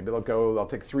 they'll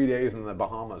take 3 days in the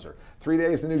Bahamas or 3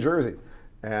 days in New Jersey,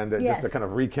 and just to kind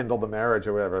of rekindle the marriage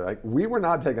or whatever. We were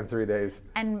not taking 3 days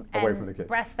away from the kids.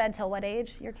 Breastfed till what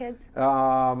age, your kids?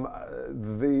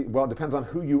 It depends on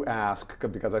who you ask,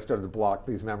 because I started to block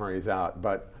these memories out,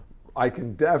 but I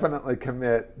can definitely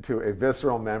commit to a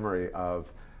visceral memory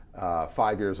of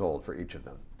 5 years old for each of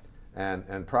them,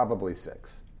 and probably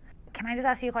 6. Can I just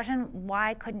ask you a question?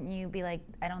 Why couldn't you be like,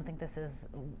 I don't think this is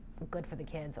good for the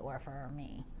kids or for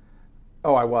me?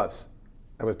 Oh, I was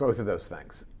both of those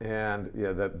things, and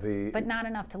But not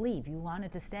enough to leave. You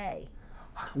wanted to stay.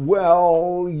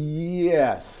 Well,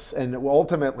 yes, and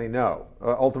ultimately no.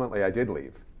 Ultimately, I did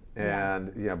leave,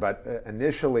 and but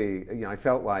initially, I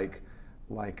felt like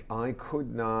I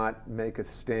could not make a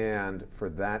stand for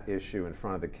that issue in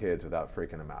front of the kids without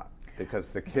freaking them out. Because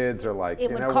the kids are like, it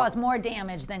would cause more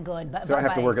damage than good. So I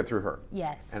have to work it through her.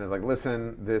 Yes. And it's like,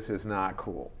 listen, this is not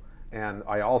cool. And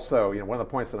I also, one of the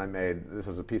points that I made, this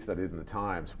is a piece that I did in the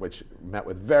Times, which met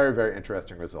with very, very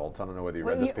interesting results. I don't know whether you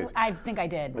read this piece. I think I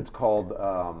did. It's called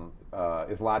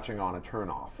Is Latching On a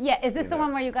Turnoff? Yeah, is this the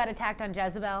one where you got attacked on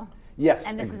Jezebel? Yes.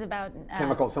 And this is about...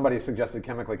 somebody suggested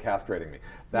chemically castrating me.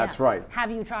 That's right.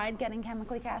 Have you tried getting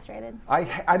chemically castrated?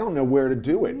 I don't know where to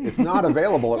do it. It's not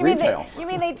available at retail. You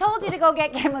mean they told you to go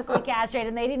get chemically castrated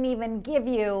and they didn't even give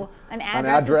you an address? An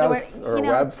address or a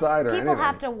website or anything. People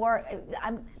have to work.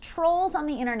 Trolls on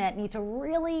the internet need to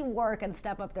really work and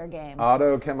step up their game.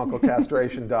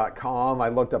 Autochemicalcastration.com. I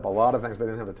looked up a lot of things, but I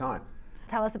didn't have the time.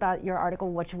 tell us about your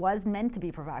article, which was meant to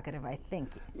be provocative, I think.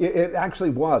 It actually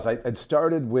was. I'd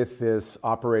started with this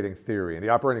operating theory, and the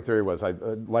operating theory was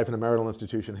life in a marital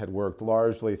institution had worked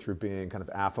largely through being kind of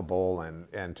affable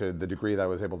and to the degree that I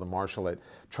was able to marshal it,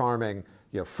 charming,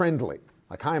 friendly.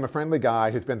 Like, hi, I'm a friendly guy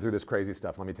who's been through this crazy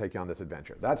stuff. Let me take you on this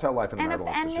adventure. That's how life in a marital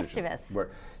institution mischievous.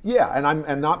 Yeah, and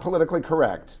I'm not politically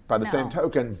correct by the same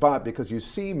token, but because you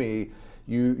see me,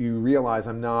 you realize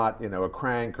I'm not, a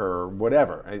crank or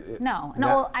whatever.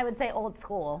 I would say old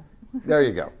school. There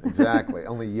you go. Exactly.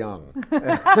 Only young.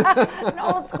 An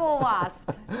old school wasp.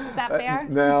 Is that fair?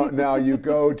 Now you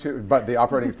go to, but the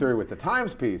operating theory with the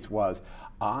Times piece was,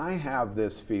 I have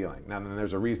this feeling. Now,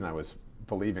 there's a reason I was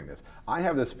believing this. I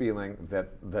have this feeling that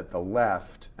the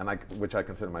left, which I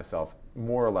consider myself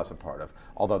more or less a part of,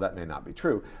 although that may not be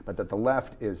true, but that the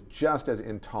left is just as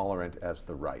intolerant as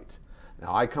the right.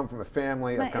 Now, I come from a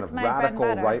family of kind of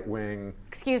radical right-wing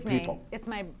people. It's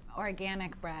my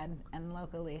organic bread and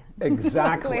locally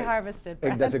harvested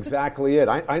bread. That's exactly it.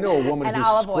 I know a woman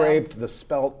who scraped the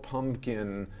spelt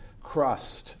pumpkin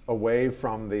crust away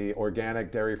from the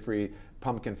organic, dairy-free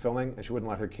pumpkin filling, and she wouldn't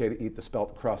let her kid eat the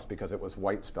spelt crust because it was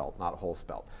white spelt, not whole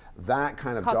spelt. That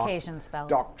kind of Caucasian spelt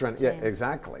doctrine. Yeah,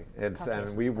 exactly.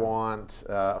 And we want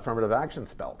affirmative action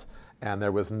spelt, and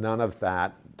there was none of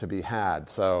that to be had.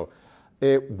 So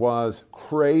it was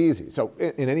crazy. So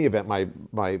in any event,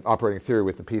 my operating theory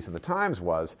with the piece in the Times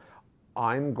was,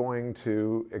 I'm going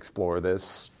to explore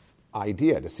this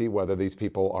idea to see whether these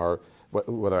people are,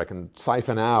 whether I can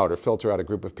siphon out or filter out a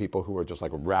group of people who are just like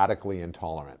radically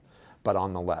intolerant, but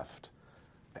on the left.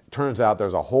 It turns out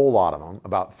there's a whole lot of them,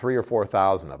 about 3,000 or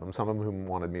 4,000 of them, some of whom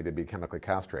wanted me to be chemically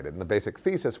castrated. And the basic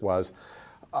thesis was,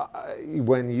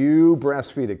 when you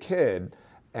breastfeed a kid,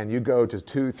 and you go to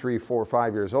 2, 3, 4,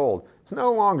 5 years old, it's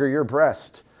no longer your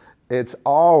breast. It's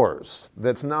ours.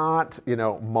 That's not,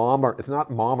 it's not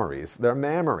mommaries, they're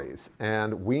mammaries.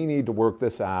 And we need to work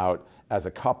this out as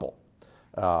a couple.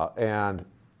 And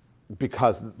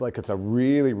because it's a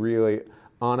really, really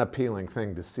unappealing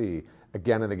thing to see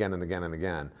again and again and again and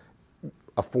again,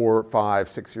 a 4, 5,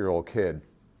 6-year-old kid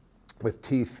with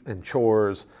teeth and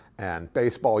chores and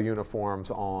baseball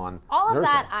uniforms on. All of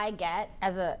that I get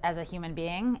as a human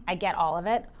being. I get all of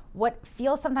it. What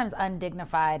feels sometimes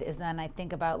undignified is then I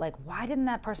think about, why didn't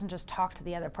that person just talk to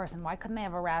the other person? Why couldn't they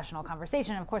have a rational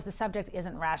conversation? And of course, the subject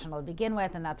isn't rational to begin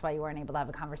with, and that's why you weren't able to have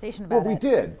a conversation about it. Well, we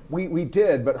did. We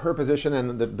did, but her position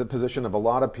and the position of a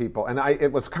lot of people, and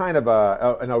it was kind of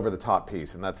an over-the-top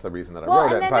piece, and that's the reason that I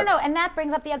wrote it. And that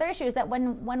brings up the other issue, is that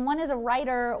when one is a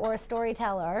writer or a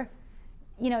storyteller,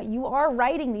 you are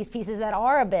writing these pieces that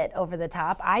are a bit over the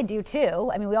top. I do too.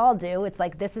 I mean, we all do. It's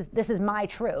like, this is my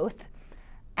truth.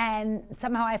 And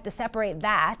somehow I have to separate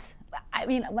that. I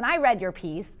mean, when I read your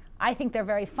piece, I think they're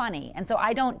very funny. And so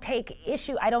I don't take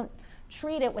issue, I don't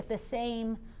treat it with the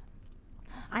same,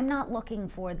 I'm not looking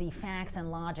for the facts and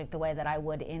logic the way that I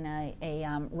would in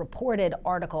a reported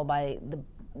article by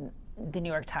the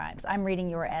New York Times. I'm reading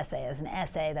your essay as an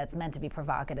essay that's meant to be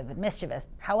provocative and mischievous.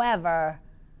 However,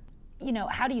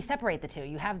 how do you separate the two?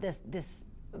 You have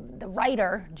the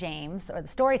writer, James, or the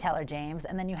storyteller, James,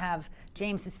 and then you have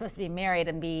James who's supposed to be married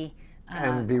and be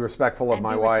respectful of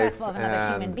my wife. Respectful of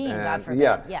another human being, God forbid.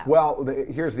 Yeah. Well,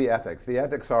 here's the ethics. The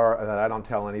ethics are that I don't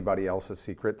tell anybody else's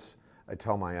secrets. I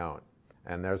tell my own.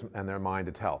 And they're mine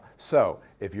to tell. So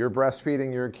if you're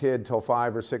breastfeeding your kid till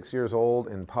 5 or 6 years old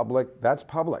in public, that's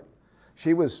public.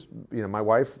 She was, my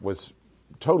wife was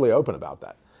totally open about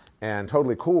that and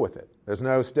totally cool with it. There's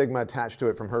no stigma attached to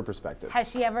it from her perspective. Has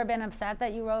she ever been upset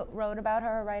that you wrote about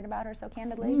her or write about her so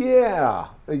candidly? Yeah,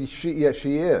 she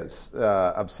is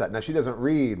upset. Now, she doesn't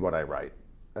read what I write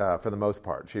for the most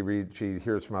part. She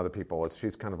hears from other people.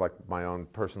 She's kind of like my own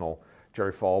personal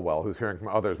Jerry Falwell, who's hearing from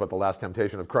others what The Last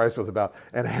Temptation of Christ was about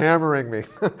and hammering me.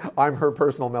 I'm her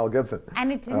personal Mel Gibson.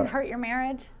 And it didn't hurt your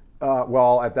marriage?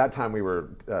 Well, at that time we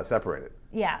were separated.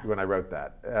 Yeah. When I wrote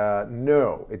that.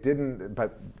 No, it didn't,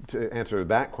 but to answer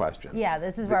that question. Yeah,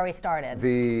 this is where we started.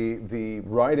 The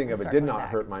writing of it did not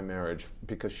hurt my marriage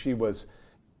because she was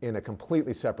in a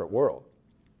completely separate world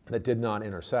that did not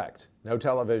intersect. No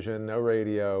television, no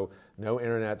radio, no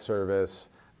internet service,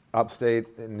 upstate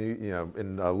in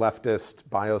a leftist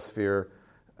biosphere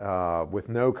with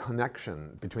no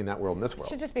connection between that world and this world. It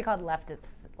should just be called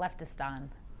Leftistan.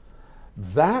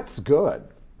 That's good.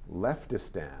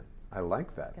 Leftistan. I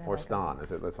like that. Or Stan,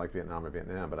 it's like Vietnam or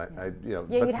Vietnam, but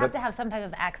you'd have to have some type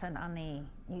of accent on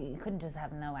you couldn't just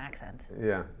have no accent.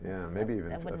 Yeah, maybe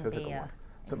even a physical one.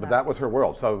 But that was her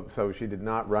world. So she did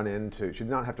not she did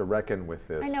not have to reckon with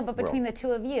this. I know, but between the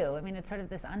two of you, I mean, it's sort of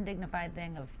this undignified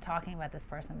thing of talking about this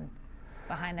person.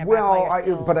 behind their back while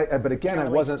you're still but again, in a I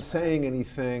wasn't relationship. saying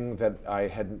anything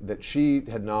that she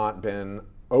had not been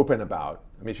open about.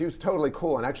 I mean, she was totally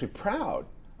cool and actually proud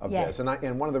of Yes. this.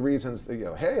 And one of the reasons,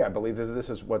 hey, I believe that this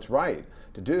is what's right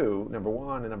to do, number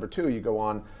one. And number two, you go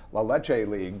on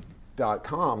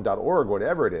lalecheleague.com.org,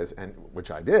 whatever it is, and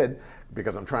which I did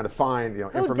because I'm trying to find Who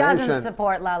information. doesn't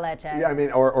support La Leche? Yeah, I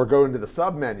mean, or go into the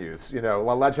sub-menus,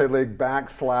 La Leche League /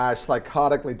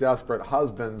 psychotically desperate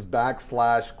husbands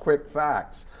 / quick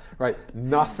facts, right?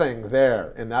 Nothing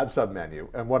there in that sub-menu.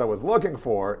 And what I was looking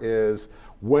for is,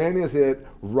 when is it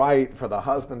right for the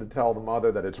husband to tell the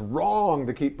mother that it's wrong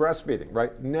to keep breastfeeding,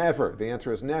 right? Never. The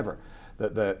answer is never.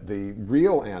 The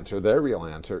real answer, their real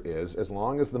answer is, as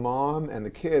long as the mom and the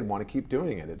kid want to keep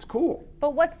doing it, it's cool.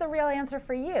 But what's the real answer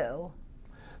for you?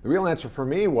 The real answer for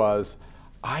me was,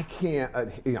 I can't,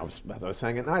 as I was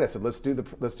saying at night, I said, let's do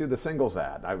the singles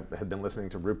ad. I had been listening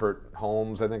to Rupert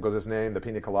Holmes, I think was his name, the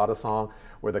Pina Colada song,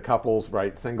 where the couples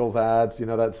write singles ads. You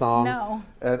know that song? No.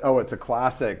 And, it's a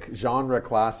classic, genre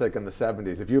classic in the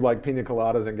 70s. If you like pina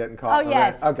coladas and getting caught. Oh,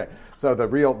 yes. Okay. So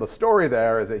the story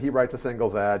there is that he writes a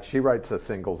singles ad, she writes a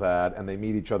singles ad, and they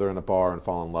meet each other in a bar and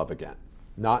fall in love again,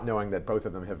 not knowing that both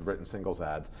of them have written singles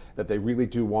ads, that they really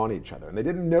do want each other. And they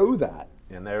didn't know that.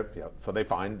 And so they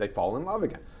fall in love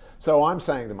again. So I'm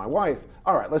saying to my wife,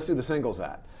 all right, let's do the singles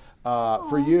ad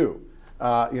for you.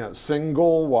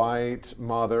 Single white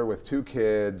mother with 2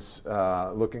 kids,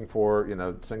 looking for,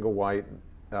 single white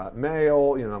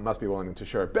male, must be willing to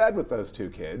share a bed with those 2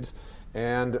 kids,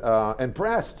 and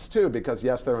breasts too, because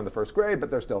yes, they're in the 1st grade,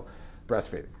 but they're still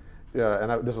breastfeeding.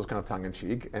 This was kind of tongue in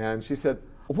cheek. And she said,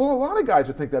 well, a lot of guys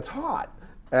would think that's hot.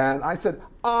 And I said,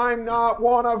 I'm not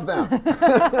one of them.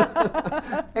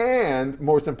 And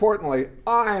most importantly,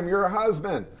 I'm your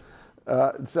husband.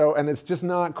 And it's just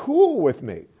not cool with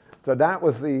me. So that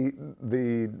was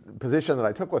the position that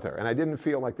I took with her. And I didn't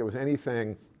feel like there was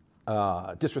anything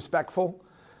disrespectful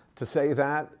to say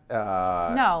that.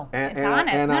 No, it's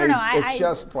honest. It's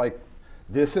just like,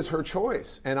 this is her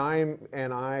choice. And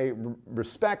I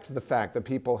respect the fact that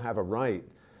people have a right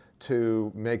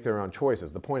to make their own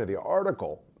choices. The point of the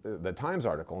article, the Times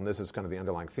article, and this is kind of the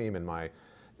underlying theme in my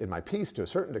piece to a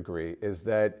certain degree, is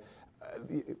that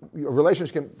a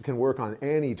relationship can work on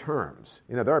any terms.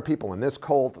 There are people in this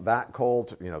cult, that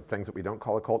cult, things that we don't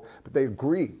call a cult, but they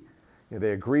agree.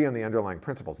 They agree on the underlying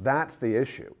principles. That's the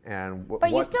issue.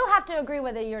 But you still have to agree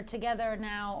whether you're together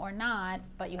now or not,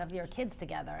 but you have your kids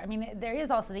together. I mean, there is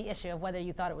also the issue of whether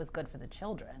you thought it was good for the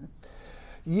children.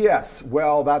 Yes,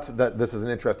 well, this is an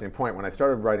interesting point. When I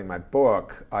started writing my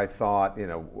book, I thought,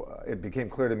 it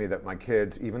became clear to me that my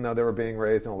kids, even though they were being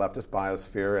raised in a leftist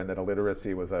biosphere and that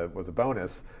illiteracy was a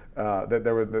bonus,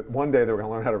 that one day they were going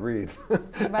to learn how to read, Right.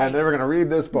 and they were going to read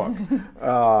this book.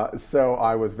 So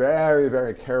I was very,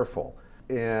 very careful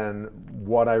in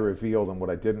what I revealed and what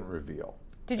I didn't reveal.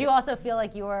 Did you also feel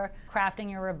like you were crafting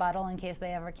your rebuttal in case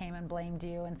they ever came and blamed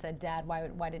you and said, Dad,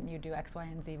 why didn't you do X, Y,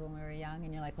 and Z when we were young?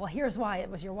 And you're like, well, here's why. It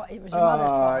was your mother's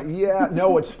fault. Yeah,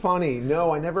 no, it's funny.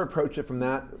 No, I never approached it from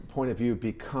that point of view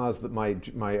because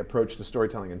my approach to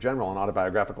storytelling in general and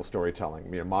autobiographical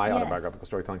storytelling, my autobiographical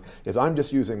storytelling, is I'm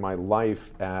just using my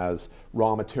life as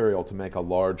raw material to make a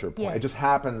larger point. Yes. It just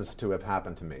happens to have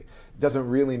happened to me. It doesn't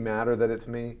really matter that it's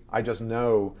me. I just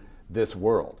know this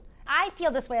world. I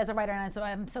feel this way as a writer, and so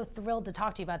I'm so thrilled to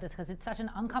talk to you about this because it's such an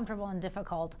uncomfortable and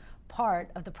difficult part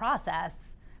of the process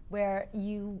where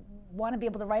you want to be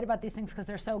able to write about these things because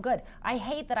they're so good. I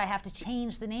hate that I have to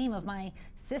change the name of my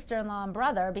sister-in-law and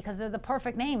brother because they're the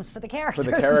perfect names for the characters.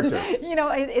 For the characters.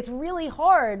 It's really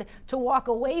hard to walk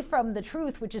away from the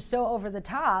truth, which is so over the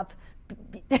top,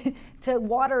 to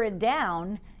water it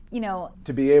down.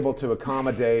 To be able to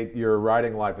accommodate your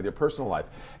writing life with your personal life.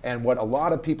 And what a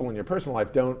lot of people in your personal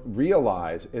life don't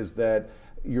realize is that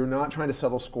you're not trying to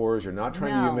settle scores, you're not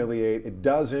trying to humiliate. It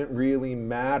doesn't really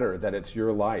matter that it's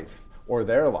your life or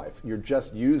their life. You're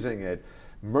just using it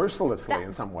mercilessly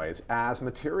in some ways as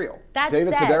material.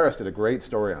 David Sedaris did a great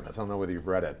story on this. I don't know whether you've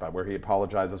read it, but where he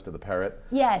apologizes to the parrot.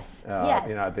 Yes.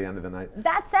 At the end of the night.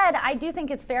 That said, I do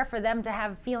think it's fair for them to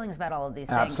have feelings about all of these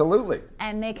things. Absolutely.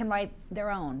 And they can write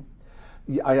their own.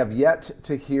 I have yet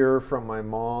to hear from my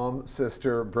mom,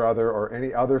 sister, brother, or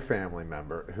any other family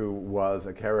member who is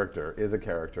a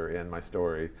character in my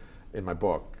story, in my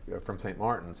book, from St.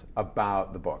 Martin's,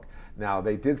 about the book. Now,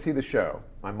 they did see the show.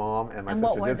 My mom and my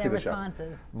sister did see the show. And what were their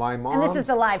responses? My mom. And this is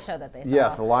the live show that they saw.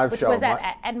 Yes, the live show. Which was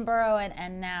at Edinburgh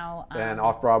and now. And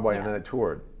off Broadway, and then it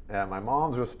toured. And my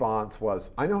mom's response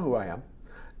was, I know who I am.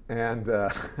 And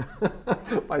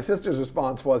my sister's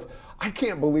response was, I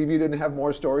can't believe you didn't have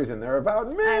more stories in there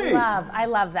about me. I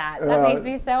love that. That makes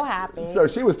me so happy. So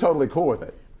she was totally cool with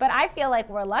it. But I feel like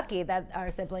we're lucky that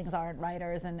our siblings aren't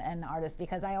writers and artists,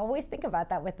 because I always think about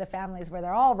that with the families where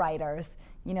they're all writers.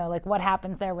 You know, like what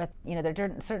happens there with, you know, there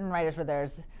are certain writers where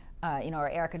there's, you know, or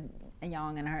Erica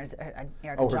Jong and her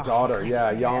Erica her Jong. daughter,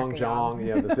 yeah, Jong,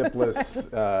 yeah, the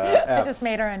zipless I F. just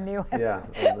made her a new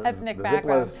ethnic the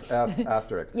background. zipless F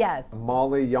asterisk. Yes.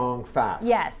 Molly Young Fast.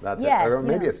 Yes, That's yes, it. Or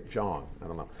maybe yeah. it's Jong. I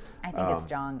don't know. I think it's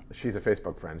Jong. She's a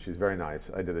Facebook friend. She's very nice.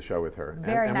 I did a show with her.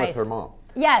 Very and nice. with her mom.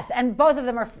 Yes, and both of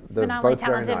them are They're phenomenally both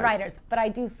very talented nice. writers. But I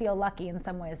do feel lucky in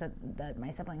some ways that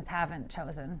my siblings haven't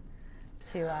chosen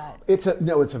to. It's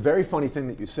a very funny thing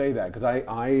that you say that, because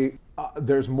I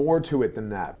there's more to it than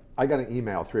that. I got an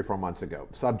email 3 or 4 months ago.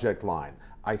 Subject line: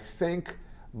 I think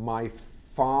my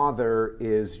father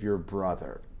is your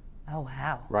brother. Oh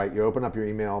wow! Right, you open up your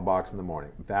email box in the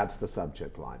morning. That's the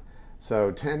subject line.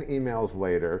 So 10 emails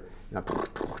later,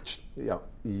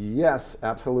 yes,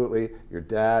 absolutely, your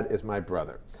dad is my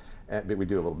brother. And we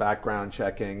do a little background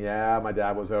checking. Yeah, my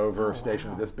dad was over,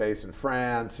 stationed at this base in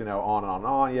France, you know, on and on and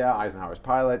on. Yeah, Eisenhower's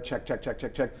pilot,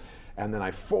 check. And then I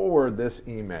forward this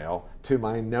email to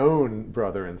my known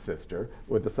brother and sister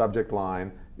with the subject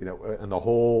line, you know, and the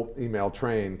whole email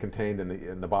train contained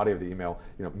in the body of the email,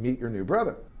 you know, meet your new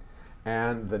brother.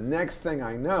 And the next thing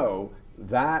I know,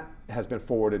 that has been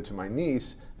forwarded to my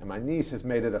niece, and my niece has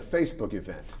made it a Facebook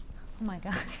event. Oh my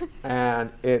God. And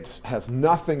it has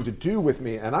nothing to do with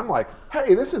me. And I'm like,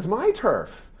 hey, this is my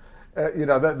turf. You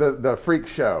know, the freak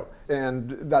show.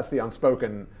 And that's the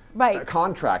unspoken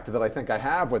contract that I think I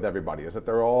have with everybody, is that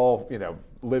they're all, you know,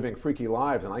 living freaky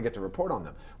lives and I get to report on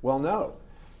them. Well, no.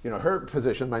 You know, her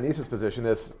position, my niece's position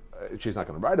is, she's not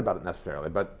going to write about it necessarily,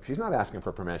 but she's not asking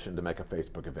for permission to make a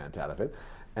Facebook event out of it,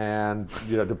 and,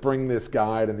 you know, to bring this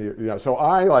guide, and, you know, so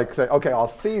I like say, okay, I'll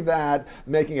see that,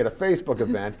 making it a Facebook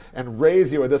event, and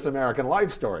raise you a This American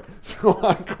Life story. So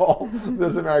I call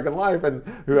This American Life, and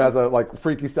who has a like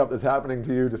freaky stuff that's happening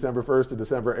to you December 1st to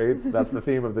December 8th. That's the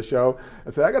theme of the show.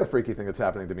 And say, I got a freaky thing that's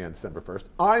happening to me on December 1st.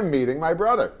 I'm meeting my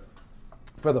brother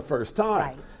for the first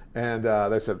time. Right. And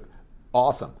they said,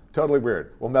 awesome, totally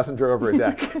weird. We'll messenger over a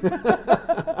deck.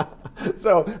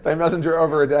 So they messenger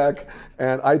over a deck,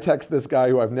 and I text this guy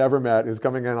who I've never met, who's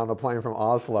coming in on the plane from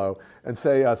Oslo, and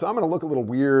say, so I'm going to look a little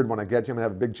weird when I get you. I'm going to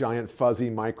have a big, giant, fuzzy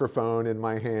microphone in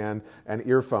my hand and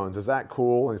earphones. Is that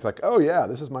cool? And he's like, oh, yeah,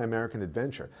 this is my American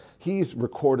adventure. He's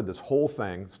recorded this whole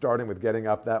thing, starting with getting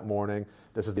up that morning.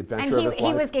 This is the adventure of his life. And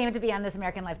he was game to be on This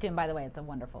American Life too, and by the way, it's a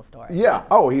wonderful story. Yeah.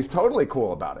 Oh, he's totally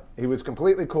cool about it. He was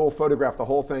completely cool, photographed the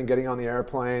whole thing, getting on the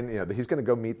airplane. You know, he's going to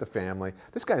go meet the family.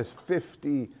 This guy is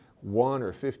 51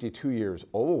 or 52 years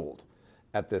old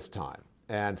at this time,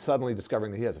 and suddenly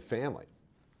discovering that he has a family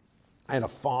and a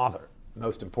father,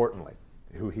 most importantly,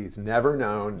 who he's never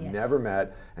known, never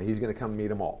met, and he's going to come meet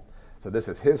them all. So this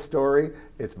is his story.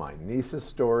 It's my niece's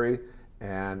story.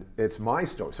 And it's my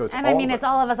story. So it's and I mean, it's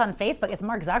all of us on Facebook. It's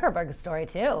Mark Zuckerberg's story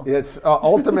too. It's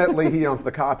ultimately he owns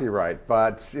the copyright,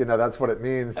 but you know that's what it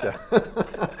means to.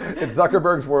 It's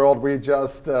Zuckerberg's world. We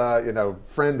just you know,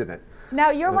 friend in it.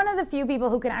 Now you're one of the few people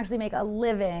who can actually make a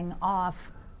living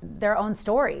off their own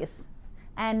stories,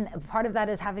 and part of that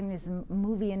is having these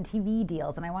movie and TV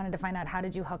deals. And I wanted to find out, how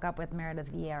did you hook up with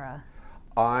Meredith Vieira?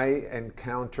 I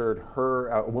encountered her,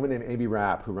 a woman named Amy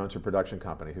Rapp, who runs her production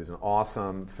company, who's an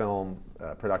awesome film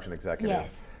production executive.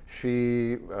 Yes.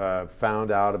 She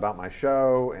found out about my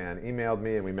show and emailed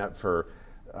me, and we met for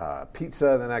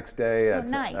pizza the next day.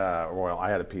 Nice. Well, I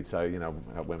had a pizza. You know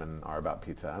how women are about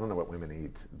pizza. I don't know what women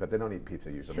eat, but they don't eat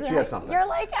pizza usually. But she had something. You're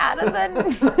like out of the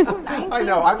 1950s. I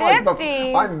know.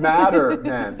 I'm madder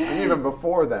then, and even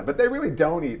before then. But they really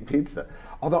don't eat pizza.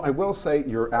 Although I will say,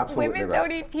 you're absolutely Women right.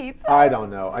 don't eat pizza? I don't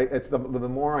know. It's the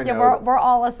more I know. Yeah, we're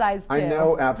all a size 2. I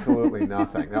know absolutely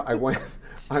nothing. Now, I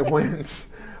went.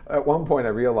 At one point,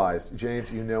 I realized,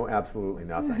 James, you know absolutely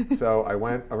nothing. So I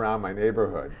went around my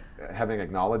neighborhood, having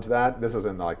acknowledged that. This is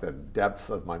in like the depths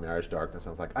of my marriage darkness.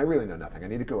 I was like, I really know nothing. I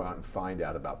need to go out and find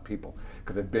out about people,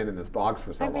 because I've been in this box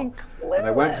for so long. And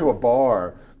I went to a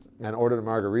bar and ordered a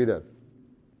margarita,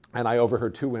 and I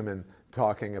overheard 2 women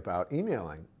talking about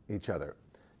emailing each other.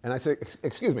 And I said,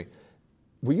 excuse me,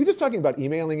 were you just talking about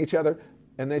emailing each other?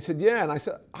 And they said, yeah. And I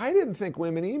said, I didn't think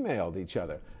women emailed each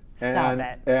other. Stop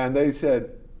it. And they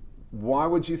said, why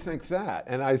would you think that?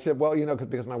 And I said, well, you know,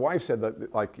 because my wife said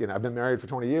that, like, you know, I've been married for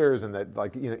 20 years, and that,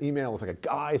 like, you know, email is like a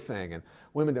guy thing, and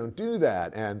women don't do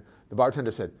that. And the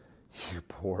bartender said, you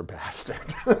poor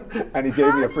bastard. And he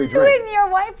gave me a free drink. You and your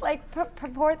wife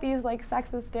purport these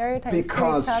sexist stereotypes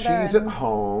Because to each other she's at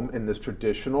home in this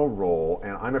traditional role,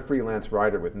 and I'm a freelance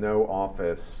writer with no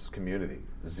office community.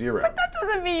 Zero. But that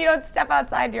doesn't mean you don't step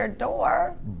outside your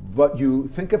door. But you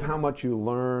think of how much you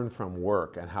learn from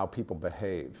work and how people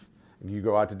behave. You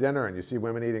go out to dinner and you see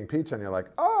women eating pizza, and you're like,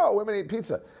 oh, women eat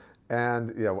pizza.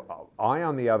 And I,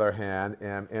 on the other hand,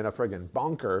 am in a friggin'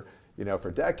 bunker,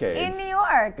 for decades. In New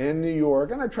York. In New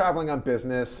York, and I'm traveling on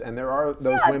business, and there are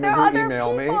those women there who are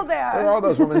email me. There. There are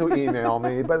those women who email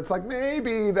me, but it's like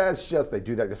maybe they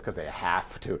do that just because they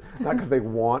have to, not because they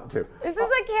want to. Is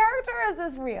this a character or is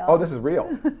this real? Oh, this is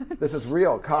real. This is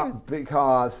real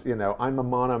because, I'm a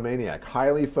monomaniac,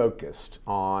 highly focused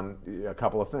on a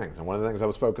couple of things. And one of the things I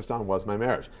was focused on was my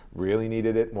marriage. Really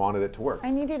needed it, wanted it to work.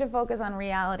 I need you to focus on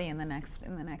reality in the next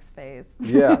phase.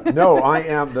 Yeah, no, I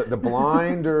am. The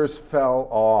blinders fell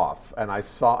off, and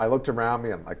I looked around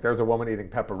me, and there's a woman eating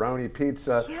pepperoni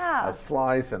pizza, a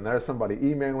slice, and there's somebody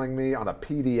emailing me on a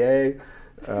PDA.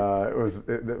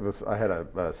 I had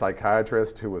a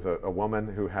psychiatrist who was a woman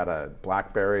who had a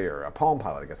BlackBerry or a Palm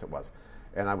Pilot, I guess it was,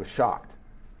 and I was shocked.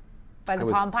 By the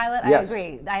Palm Pilot? Yes. I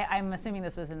agree. I'm assuming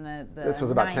this was in the This was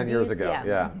about 90s. 10 years ago.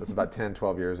 Yeah. This was about 10,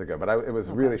 12 years ago. But it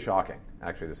was really shocking,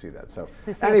 actually, to see that. So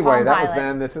To see a anyway, Palm that was Pilot.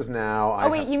 then. This is now. Oh,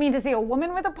 wait, you mean to see a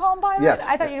woman with a Palm Pilot? Yes.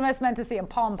 I thought you must meant to see a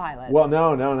Palm Pilot. Well,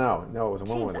 no. It was a woman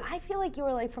James, with it. I feel like you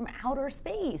were from outer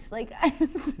space.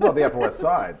 Well, the Upper West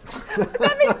Side.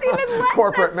 That makes even less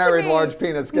Corporate sense married to me. large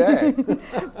penis gay.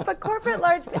 But corporate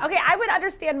large. Okay, I would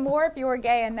understand more if you were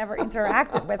gay and never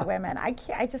interacted with women.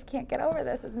 I just can't get over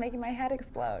this. It's making my head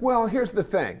explode. Well, here's the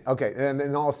thing. Okay, and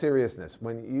in all seriousness,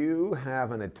 when you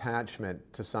have an attachment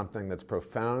to something that's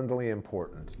profoundly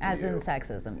important to As you, in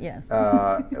sexism, yes.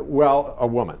 well, a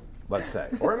woman, let's say,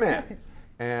 or a man,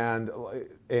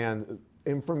 and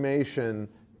information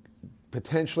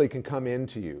potentially can come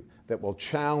into you that will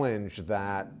challenge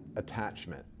that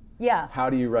attachment. Yeah. How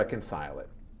do you reconcile it?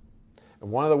 And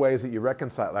one of the ways that you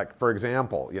reconcile, for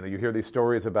example, you hear these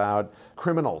stories about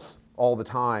criminals all the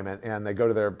time, and they go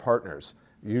to their partners,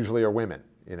 usually are women,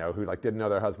 who didn't know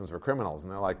their husbands were criminals,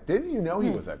 and they're like, "Didn't you know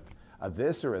he was a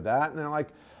this or a that?" And they're like,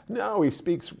 "No, he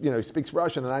speaks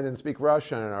Russian, and I didn't speak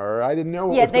Russian, or I didn't know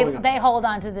what was going on." They hold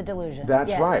on to the delusion.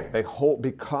 That's yes. right. They hold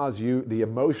because the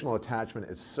emotional attachment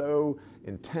is so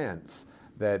intense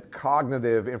that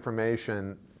cognitive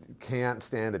information can't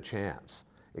stand a chance.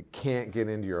 It can't get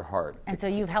into your heart. And so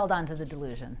you've held on to the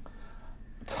delusion.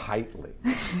 Tightly.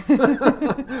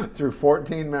 Through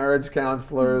 14 marriage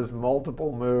counselors,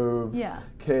 multiple moves,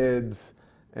 kids,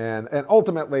 and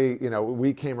ultimately,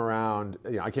 we came around,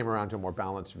 I came around to a more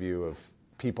balanced view of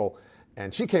people,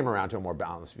 and she came around to a more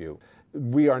balanced view.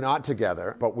 We are not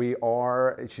together, but we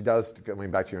are, she does,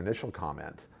 going back to your initial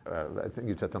comment, I think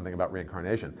you said something about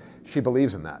reincarnation. She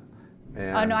believes in that.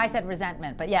 Oh, no, I said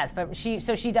resentment, but yes,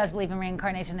 she does believe in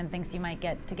reincarnation and thinks you might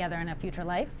get together in a future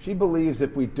life? She believes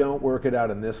if we don't work it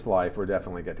out in this life, we'll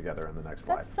definitely get together in the next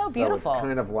life. That's so beautiful. So it's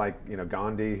kind of like,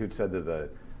 Gandhi, who'd said to the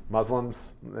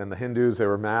Muslims and the Hindus, they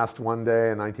were masked one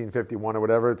day in 1951 or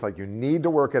whatever, it's like, you need to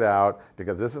work it out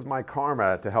because this is my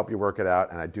karma to help you work it out,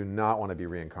 and I do not want to be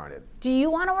reincarnated. Do you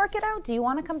want to work it out? Do you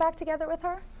want to come back together with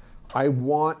her? I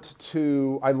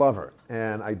love her,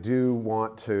 and I do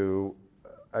want to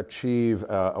achieve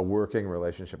a working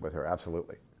relationship with her,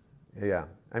 absolutely. Yeah.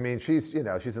 I mean, she's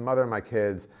the mother of my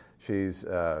kids. She's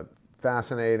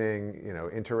fascinating,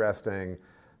 interesting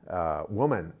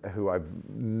woman who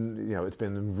it's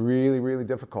been really, really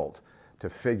difficult to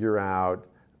figure out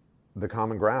the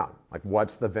common ground. Like,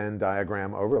 what's the Venn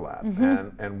diagram overlap?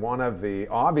 Mm-hmm. And one of the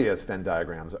obvious Venn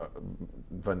diagram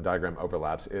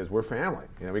overlaps is we're family.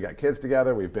 We got kids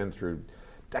together. We've been through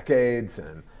decades,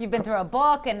 and you've been through a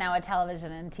book and now a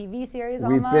television and TV series.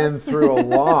 We've been through a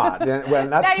lot. And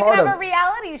that's now you part can have a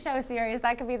reality show series.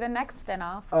 That could be the next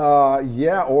spinoff.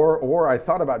 Yeah, or I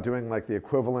thought about doing the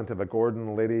equivalent of a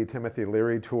Gordon Liddy, Timothy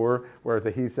Leary tour, where it's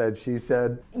a he said, she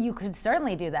said. You could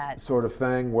certainly do that sort of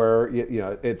thing, where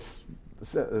it's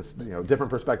different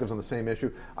perspectives on the same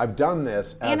issue. I've done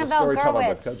this as Annabelle a storyteller Gurwitch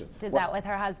with coaches. Did that with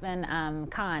her husband,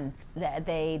 Khan.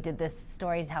 They did this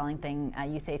storytelling thing.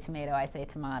 You say tomato, I say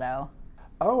tomato.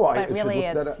 Oh, I but really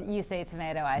should look that it's up. you say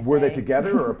tomato, I say. Were they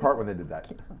together or apart when they did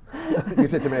that? You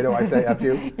say tomato, I say F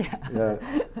you?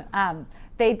 Yeah.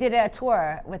 They did a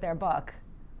tour with their book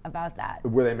about that.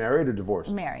 Were they married or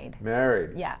divorced? Married.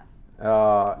 Married. Yeah.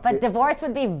 But divorce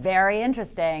would be very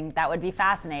interesting. That would be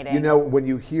fascinating. You know, when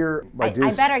you hear... I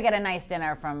better get a nice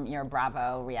dinner from your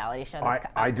Bravo reality show that's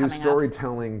I do coming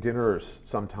storytelling dinners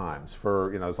sometimes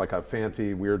for, it's like a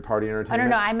fancy, weird party entertainment.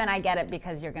 No, I meant I get it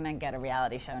because you're going to get a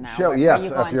reality show now.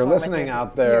 Yes, if you're listening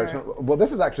out there. Well,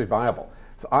 this is actually viable.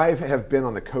 So I have been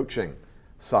on the coaching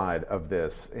side of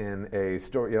this in a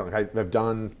story. I've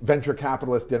done venture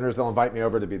capitalist dinners. They'll invite me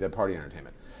over to be the party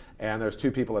entertainment. And there's 2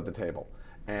 people at the table.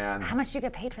 And how much do you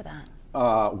get paid for that?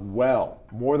 Well,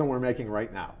 more than we're making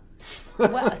right now.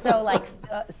 so like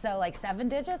 7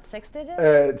 digits, 6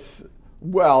 digits?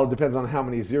 It depends on how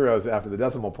many zeros after the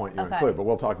decimal point you include, but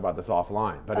we'll talk about this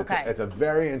offline. But it's a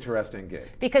very interesting gig.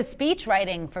 Because speech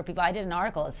writing for people, I did an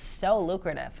article, is so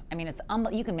lucrative. I mean,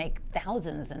 you can make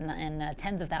thousands and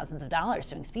tens of thousands of dollars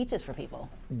doing speeches for people.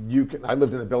 I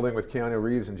lived in a building with Keanu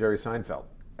Reeves and Jerry Seinfeld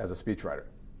as a speechwriter.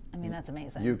 I mean, that's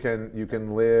amazing. You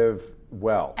can live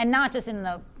well, and not just in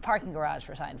the parking garage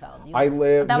for Seinfeld.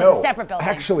 That was a separate building.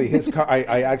 Actually, his car.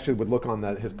 I actually would look on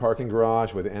his parking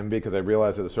garage with MB because I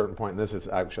realized at a certain point, and this is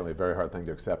actually a very hard thing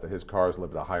to accept, that his cars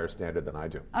live at a higher standard than I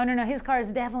do. Oh no, his cars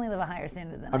definitely live a higher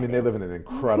standard than I do. They live in an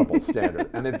incredible standard,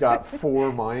 and they've got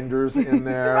 4 minders in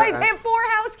there. Right, they have 4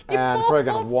 housekeepers. And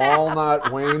friggin'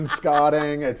 walnut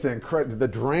wainscoting. It's incredible. The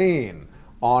drain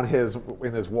in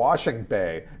his washing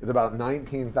bay is about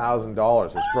 $19,000.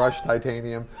 It's brushed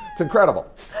titanium. It's incredible.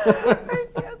 I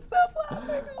can't stop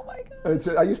laughing. Oh my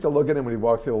God. I used to look at him when he'd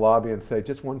walk through the lobby and say,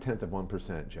 just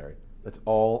 1/10%, Jerry. That's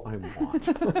all I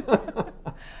want.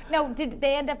 No, did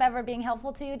they end up ever being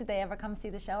helpful to you? Did they ever come see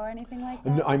the show or anything like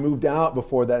that? No, I moved out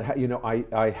before that.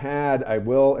 I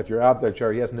will, if you're out there,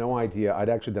 Jerry, he has no idea. I'd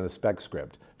actually done a spec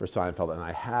script for Seinfeld, and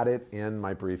I had it in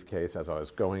my briefcase as I was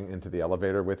going into the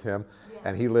elevator with him. Yeah.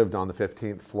 And he lived on the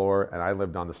 15th floor, and I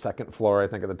lived on the 2nd floor, I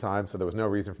think, at the time. So there was no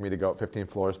reason for me to go up 15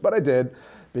 floors. But I did,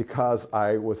 because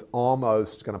I was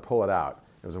almost going to pull it out.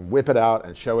 I was going to whip it out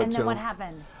and show it to him. And then what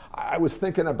happened? I was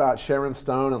thinking about Sharon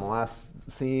Stone in the last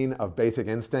scene of Basic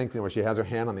Instinct, where she has her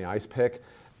hand on the ice pick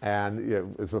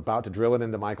and is about to drill it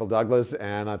into Michael Douglas.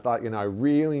 And I thought, I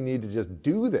really need to just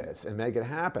do this and make it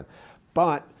happen.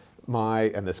 But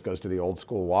and this goes to the old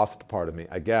school WASP part of me,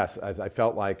 I guess, as I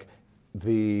felt like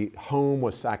the home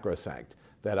was sacrosanct,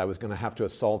 that I was going to have to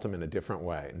assault him in a different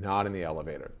way, not in the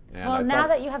elevator. And now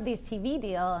that you have these TV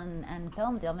deal and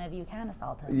film deal, maybe you can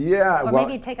assault him. Yeah. Or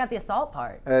maybe take out the assault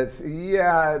part.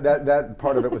 That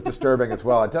part of it was disturbing as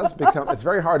well. It does become, it's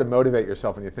very hard to motivate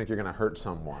yourself when you think you're going to hurt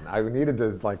someone. I needed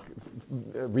to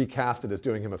recast it as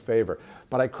doing him a favor.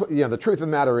 But I could, the truth of the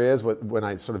matter is, when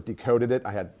I sort of decoded it,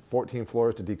 I had 14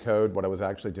 floors to decode what I was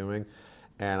actually doing.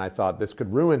 And I thought this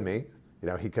could ruin me.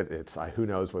 Who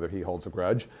knows whether he holds a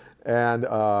grudge. And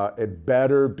it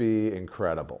better be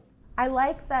incredible. I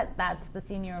like that that's the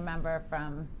scene you remember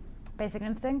from Basic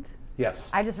Instinct.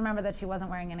 Yes. I just remember that she wasn't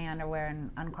wearing any underwear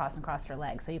and crossed her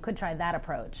legs. So you could try that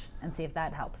approach and see if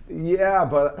that helps. Yeah,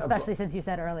 but... Especially since you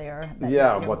said earlier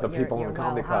that what the people in the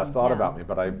comedy class thought about me.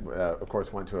 But I, of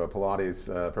course, went to a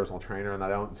Pilates personal trainer, and I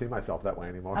don't see myself that way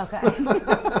anymore. Okay.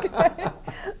 Okay.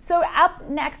 So up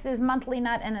next is Monthly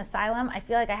Nut and Asylum. I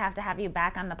feel like I have to have you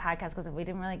back on the podcast because we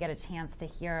didn't really get a chance to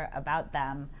hear about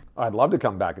them. I'd love to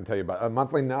come back and tell you about it.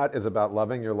 Monthly Nut is about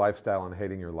loving your lifestyle and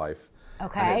hating your life.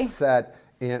 Okay. And it's set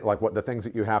in what the things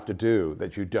that you have to do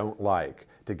that you don't like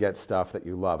to get stuff that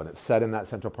you love. And it's set in that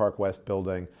Central Park West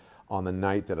building on the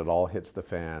night that it all hits the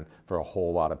fan for a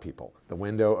whole lot of people. The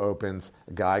window opens,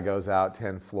 a guy goes out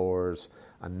 10 floors,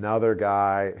 another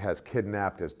guy has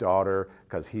kidnapped his daughter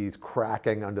because he's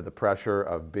cracking under the pressure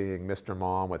of being Mr.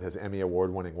 Mom with his Emmy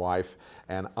Award-winning wife.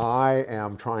 And I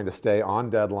am trying to stay on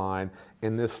deadline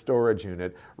in this storage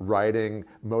unit writing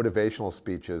motivational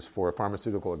speeches for a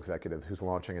pharmaceutical executive who's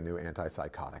launching a new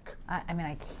antipsychotic.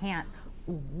 I can't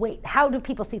wait. How do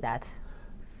people see that?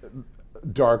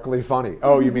 Darkly funny.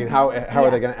 Oh, you mean how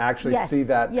are they going to actually see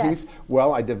that piece?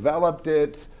 Well, I developed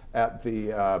it at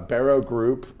the Barrow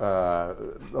Group a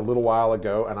little while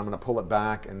ago, and I'm going to pull it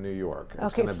back in New York.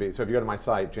 It's going to be, so if you go to my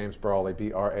site, jamesbrawley,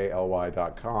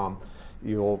 BRALY.com,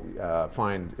 you'll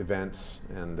find events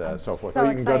and so forth. Or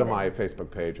you can go to my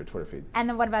Facebook page or Twitter feed. And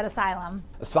then what about Asylum?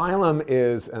 Asylum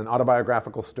is an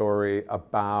autobiographical story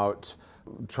about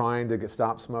trying to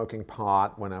stop smoking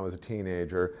pot when I was a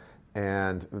teenager.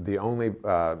 And the only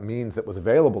means that was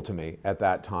available to me at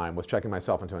that time was checking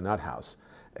myself into a nut house.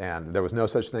 And there was no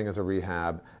such thing as a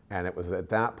rehab. And it was at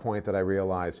that point that I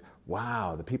realized,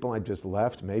 wow, the people I just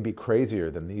left may be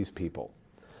crazier than these people.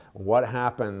 What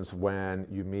happens when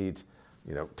you meet,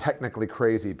 technically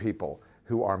crazy people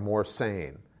who are more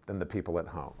sane than the people at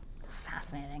home?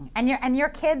 fascinating. And your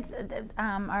kids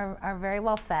are very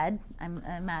well fed, I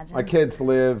imagine. My kids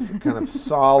live kind of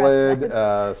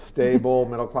solid, stable,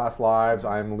 middle-class lives.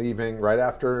 I'm leaving right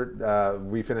after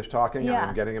we finish talking. Yeah.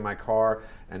 I'm getting in my car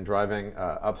and driving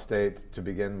upstate to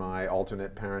begin my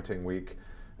alternate parenting week.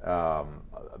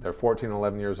 They're 14 and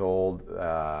 11 years old.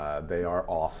 They are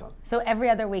awesome. So every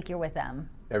other week you're with them?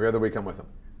 Every other week I'm with them.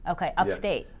 Okay,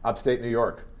 upstate? Yeah. Upstate New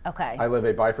York. Okay. I live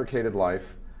a bifurcated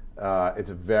life.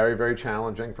 It's very, very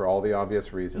challenging for all the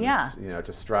obvious reasons,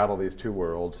 to straddle these two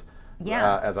worlds.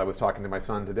 Yeah. As I was talking to my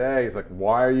son today, he's like,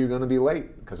 "Why are you going to be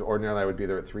late?" Because ordinarily I would be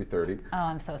there at 3:30. Oh,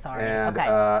 I'm so sorry. And, okay.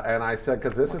 And I said,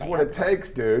 "Because this is what it takes,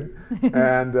 dude."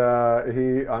 And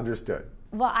he understood.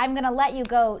 Well, I'm going to let you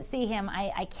go see him.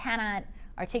 I cannot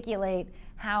articulate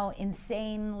how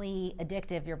insanely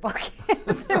addictive your book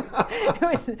is. It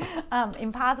was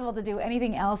impossible to do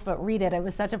anything else but read it. It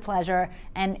was such a pleasure.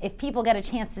 And if people get a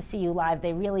chance to see you live,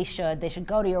 they really should. They should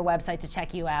go to your website to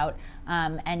check you out.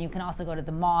 And you can also go to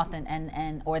The Moth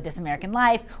and or This American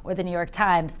Life or the New York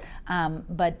Times.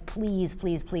 But please,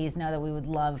 please, please know that we would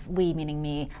love, we meaning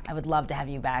me, I would love to have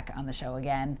you back on the show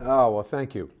again. Oh, well,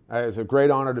 thank you. It's a great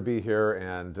honor to be here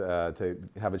and to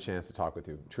have a chance to talk with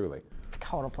you, truly.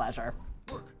 Total pleasure.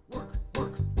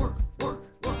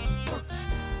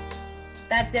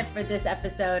 That's it for this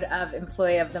episode of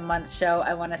Employee of the Month show.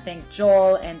 I want to thank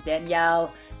Joel and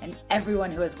Danielle and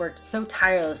everyone who has worked so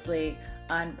tirelessly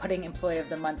on putting Employee of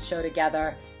the Month show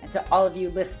together. And to all of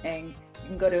you listening, you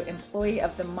can go to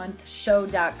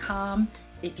employeeofthemonthshow.com.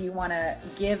 If you want to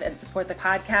give and support the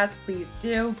podcast, please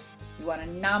do. If you want to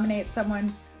nominate someone,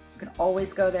 you can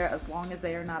always go there as long as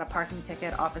they are not a parking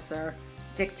ticket officer,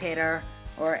 dictator,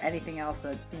 or anything else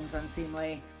that seems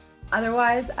unseemly.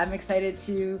 Otherwise, I'm excited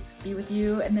to be with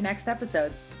you in the next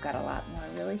episodes. We've got a lot more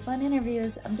really fun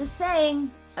interviews. I'm just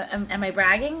saying. Am I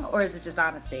bragging or is it just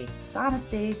honesty? It's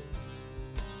honesty.